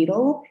move the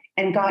needle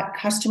and got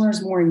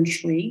customers more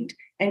intrigued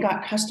and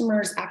got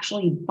customers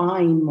actually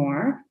buying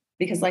more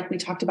because, like we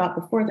talked about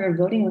before, they're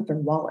voting with their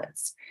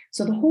wallets.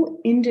 So the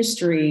whole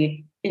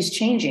industry is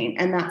changing.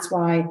 And that's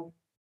why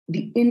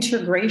the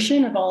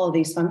integration of all of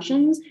these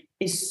functions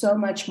is so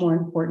much more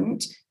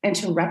important, and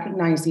to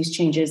recognize these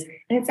changes.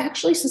 And it's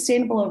actually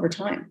sustainable over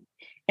time.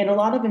 And a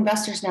lot of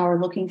investors now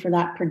are looking for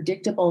that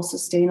predictable,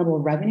 sustainable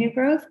revenue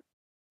growth.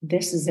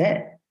 This is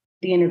it.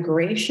 The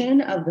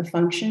integration of the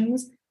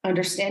functions,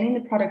 understanding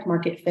the product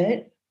market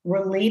fit,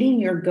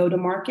 relating your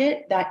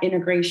go-to-market, that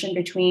integration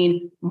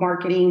between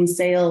marketing,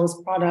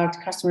 sales, product,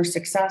 customer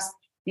success,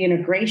 the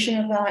integration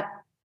of that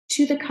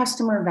to the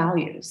customer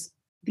values.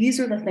 These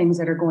are the things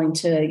that are going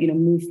to,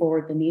 move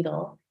forward the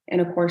needle.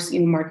 And of course,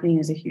 marketing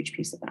is a huge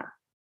piece of that.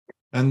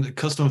 And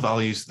customer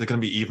values, they're going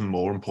to be even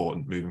more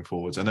important moving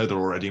forwards. I know they're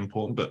already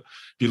important, but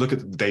if you look at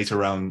the data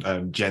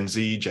around Gen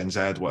Z, Gen Z,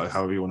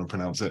 however you want to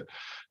pronounce it,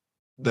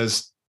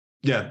 there's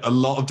a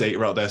lot of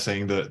data out there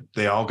saying that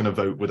they are going to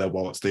vote with their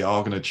wallets. They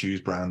are going to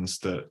choose brands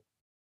that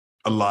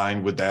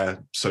align with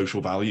their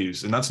social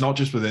values. And that's not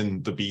just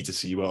within the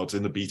B2C world, it's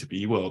in the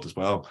B2B world as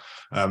well.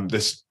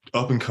 This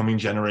up and coming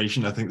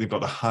generation, I think they've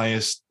got the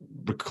highest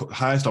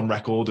on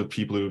record of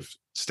people who have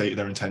stated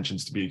their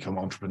intentions to become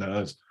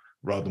entrepreneurs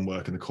rather than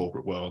work in the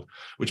corporate world,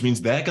 which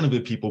means they're going to be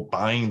the people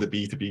buying the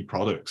B2B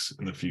products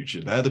in the future.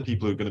 They're the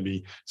people who are going to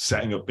be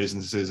setting up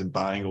businesses and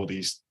buying all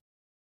this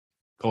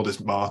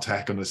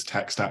MarTech and this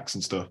tech stacks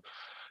and stuff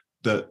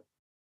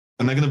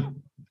and they're going to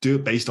do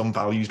it based on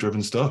values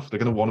driven stuff. They're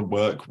going to want to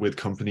work with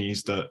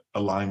companies that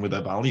align with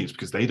their values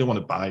because they don't want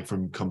to buy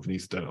from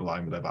companies that don't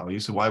align with their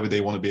values. So why would they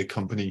want to be a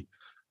company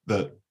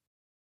that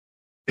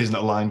isn't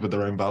aligned with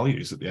their own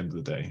values at the end of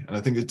the day? And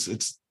I think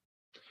it's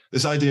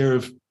this idea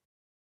of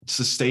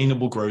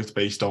sustainable growth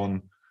based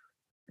on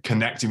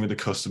connecting with the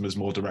customers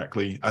more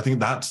directly. I think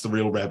that's the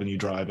real revenue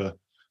driver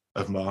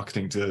of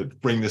marketing, to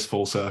bring this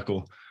full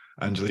circle.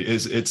 Angeley,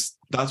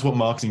 that's what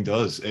marketing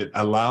does. It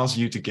allows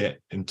you to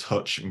get in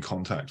touch and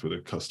contact with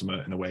a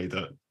customer in a way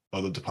that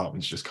other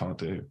departments just can't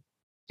do.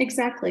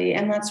 Exactly.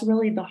 And that's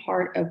really the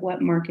heart of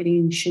what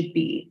marketing should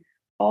be.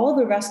 All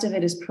the rest of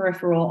it is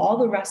peripheral. All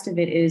the rest of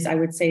it is, I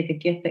would say, the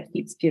gift that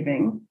keeps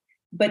giving.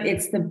 But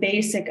it's the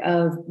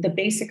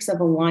basics of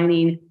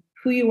aligning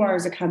who you are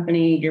as a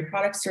company, your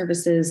product,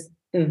 services,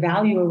 the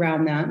value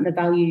around that, and the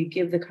value you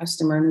give the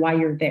customer and why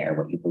you're there,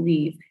 what you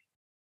believe,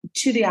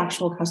 to the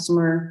actual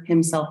customer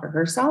himself or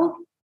herself.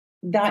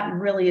 That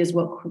really is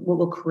what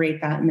will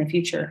create that in the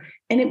future.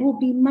 And it will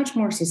be much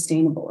more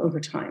sustainable over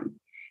time.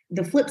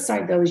 The flip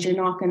side, though, is you're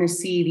not going to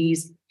see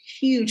these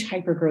huge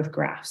hypergrowth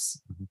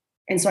graphs. Mm-hmm.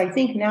 And so I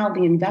think now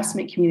the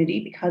investment community,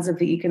 because of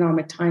the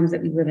economic times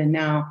that we live in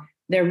now,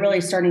 they're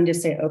really starting to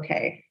say,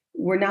 okay,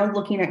 we're now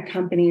looking at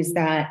companies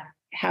that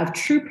have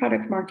true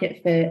product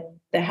market fit,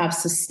 that have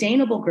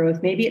sustainable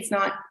growth. Maybe it's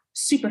not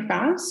super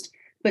fast,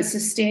 but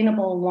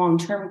sustainable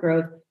long-term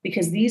growth,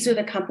 because these are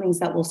the companies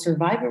that will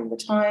survive over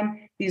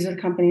time. These are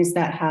the companies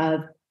that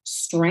have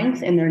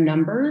strength in their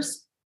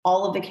numbers,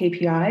 all of the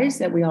KPIs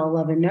that we all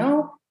love and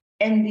know.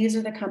 And these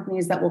are the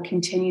companies that will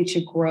continue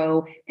to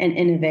grow and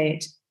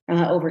innovate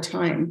over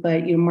time.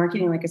 But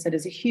marketing, like I said,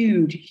 is a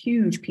huge,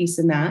 huge piece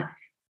in that.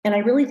 And I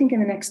really think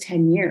in the next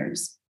 10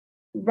 years,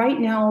 right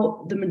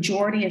now, the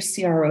majority of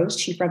CROs,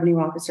 chief revenue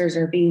officers,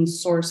 are being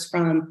sourced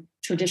from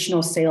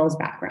traditional sales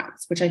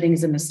backgrounds, which I think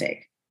is a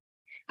mistake.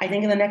 I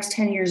think in the next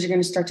 10 years, you're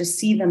going to start to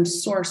see them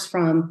source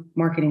from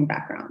marketing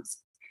backgrounds.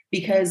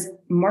 because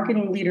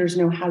marketing leaders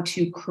know how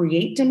to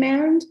create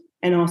demand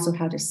and also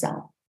how to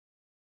sell.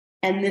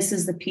 And this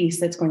is the piece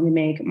that's going to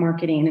make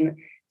marketing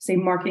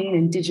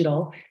and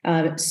digital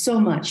so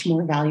much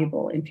more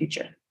valuable in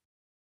future.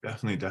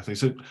 Definitely.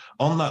 So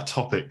on that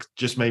topic,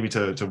 just maybe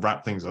to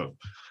wrap things up,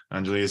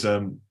 Angeley, is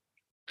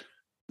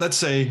let's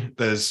say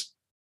there's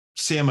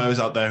CMOs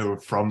out there who are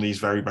from these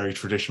very, very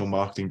traditional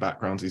marketing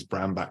backgrounds, these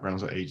brand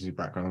backgrounds or agency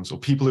backgrounds, or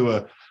people who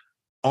are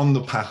on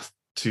the path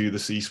to the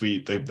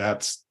C-suite.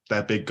 That's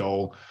their big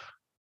goal.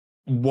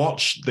 What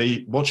should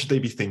they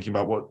be thinking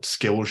about? What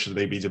skills should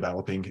they be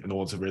developing in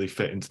order to really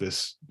fit into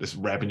this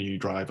revenue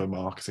driver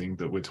marketing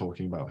that we're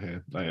talking about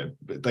here? Like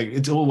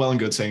it's all well and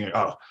good saying,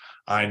 oh,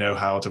 I know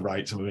how to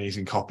write some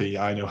amazing copy.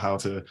 I know how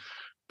to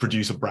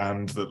produce a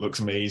brand that looks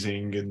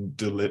amazing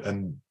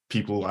and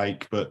people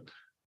like. But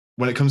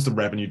when it comes to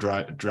revenue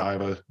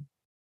driver,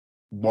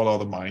 what are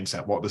the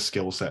mindset? What are the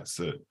skill sets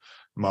that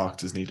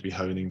marketers need to be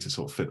honing to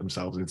sort of fit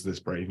themselves into this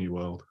brave new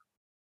world?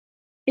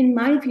 In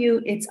my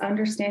view, it's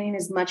understanding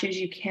as much as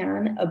you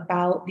can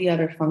about the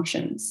other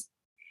functions.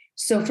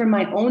 So from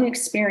my own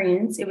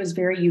experience, it was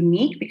very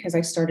unique because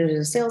I started as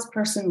a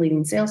salesperson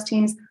leading sales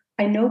teams.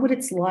 I know what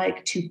it's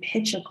like to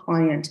pitch a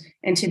client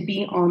and to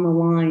be on the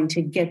line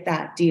to get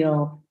that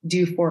deal,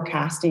 do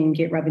forecasting,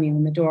 get revenue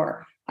in the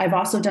door. I've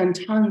also done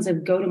tons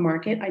of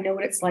go-to-market. I know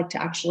what it's like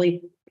to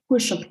actually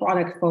push a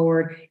product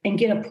forward and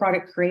get a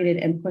product created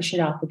and push it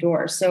out the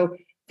door. So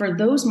for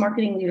those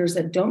marketing leaders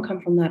that don't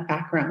come from that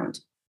background,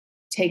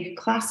 take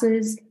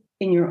classes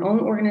in your own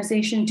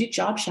organization, do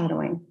job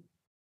shadowing.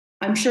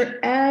 I'm sure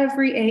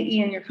every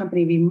AE in your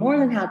company would be more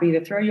than happy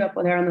to throw you up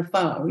there on the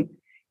phone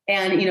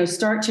and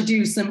start to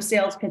do some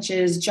sales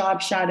pitches,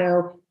 job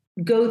shadow,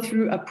 go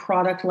through a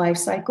product life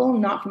cycle,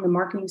 not from the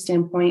marketing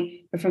standpoint,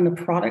 but from the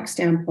product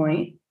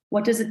standpoint.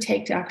 What does it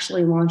take to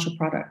actually launch a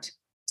product?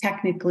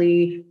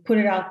 Technically, put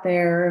it out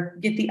there,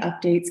 get the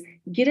updates,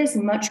 get as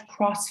much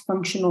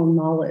cross-functional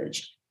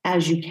knowledge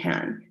as you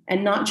can,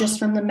 and not just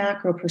from the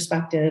macro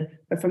perspective,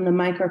 but from the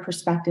micro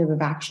perspective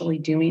of actually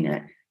doing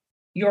it.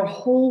 Your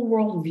whole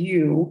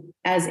worldview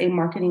as a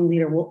marketing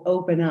leader will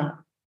open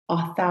up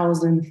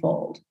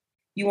 1,000-fold.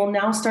 You will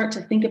now start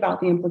to think about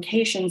the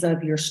implications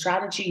of your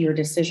strategy, your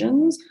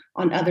decisions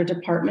on other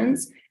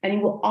departments, and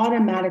you will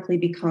automatically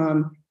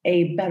become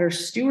a better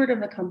steward of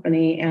the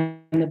company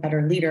and a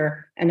better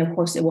leader. And of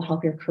course, it will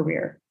help your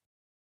career.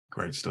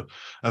 Great stuff.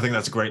 I think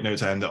that's a great note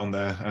to end it on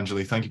there,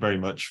 Angeley. Thank you very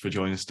much for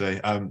joining us today.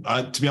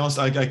 To be honest,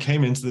 I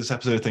came into this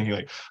episode thinking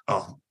like,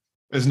 oh,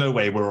 there's no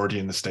way we're already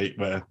in the state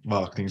where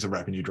marketing is a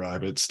revenue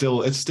driver. It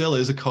still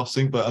is a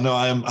costing, but I know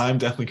I'm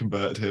definitely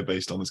converted here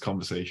based on this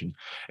conversation.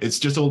 It's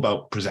just all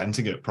about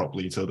presenting it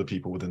properly to other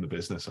people within the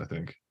business, I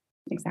think.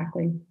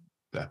 Exactly.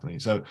 Definitely.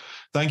 So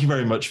thank you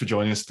very much for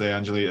joining us today,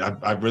 Angeley.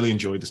 I've really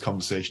enjoyed this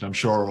conversation. I'm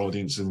sure our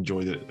audience has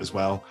enjoyed it as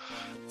well.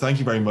 Thank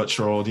you very much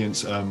to our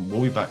audience.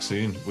 We'll be back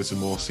soon with some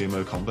more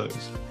CMO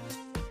Convos.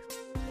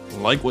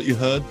 Like what you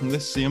heard from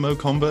this CMO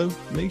Convo?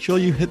 Make sure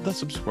you hit that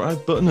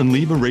subscribe button and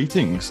leave a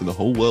rating so the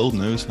whole world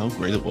knows how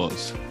great it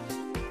was.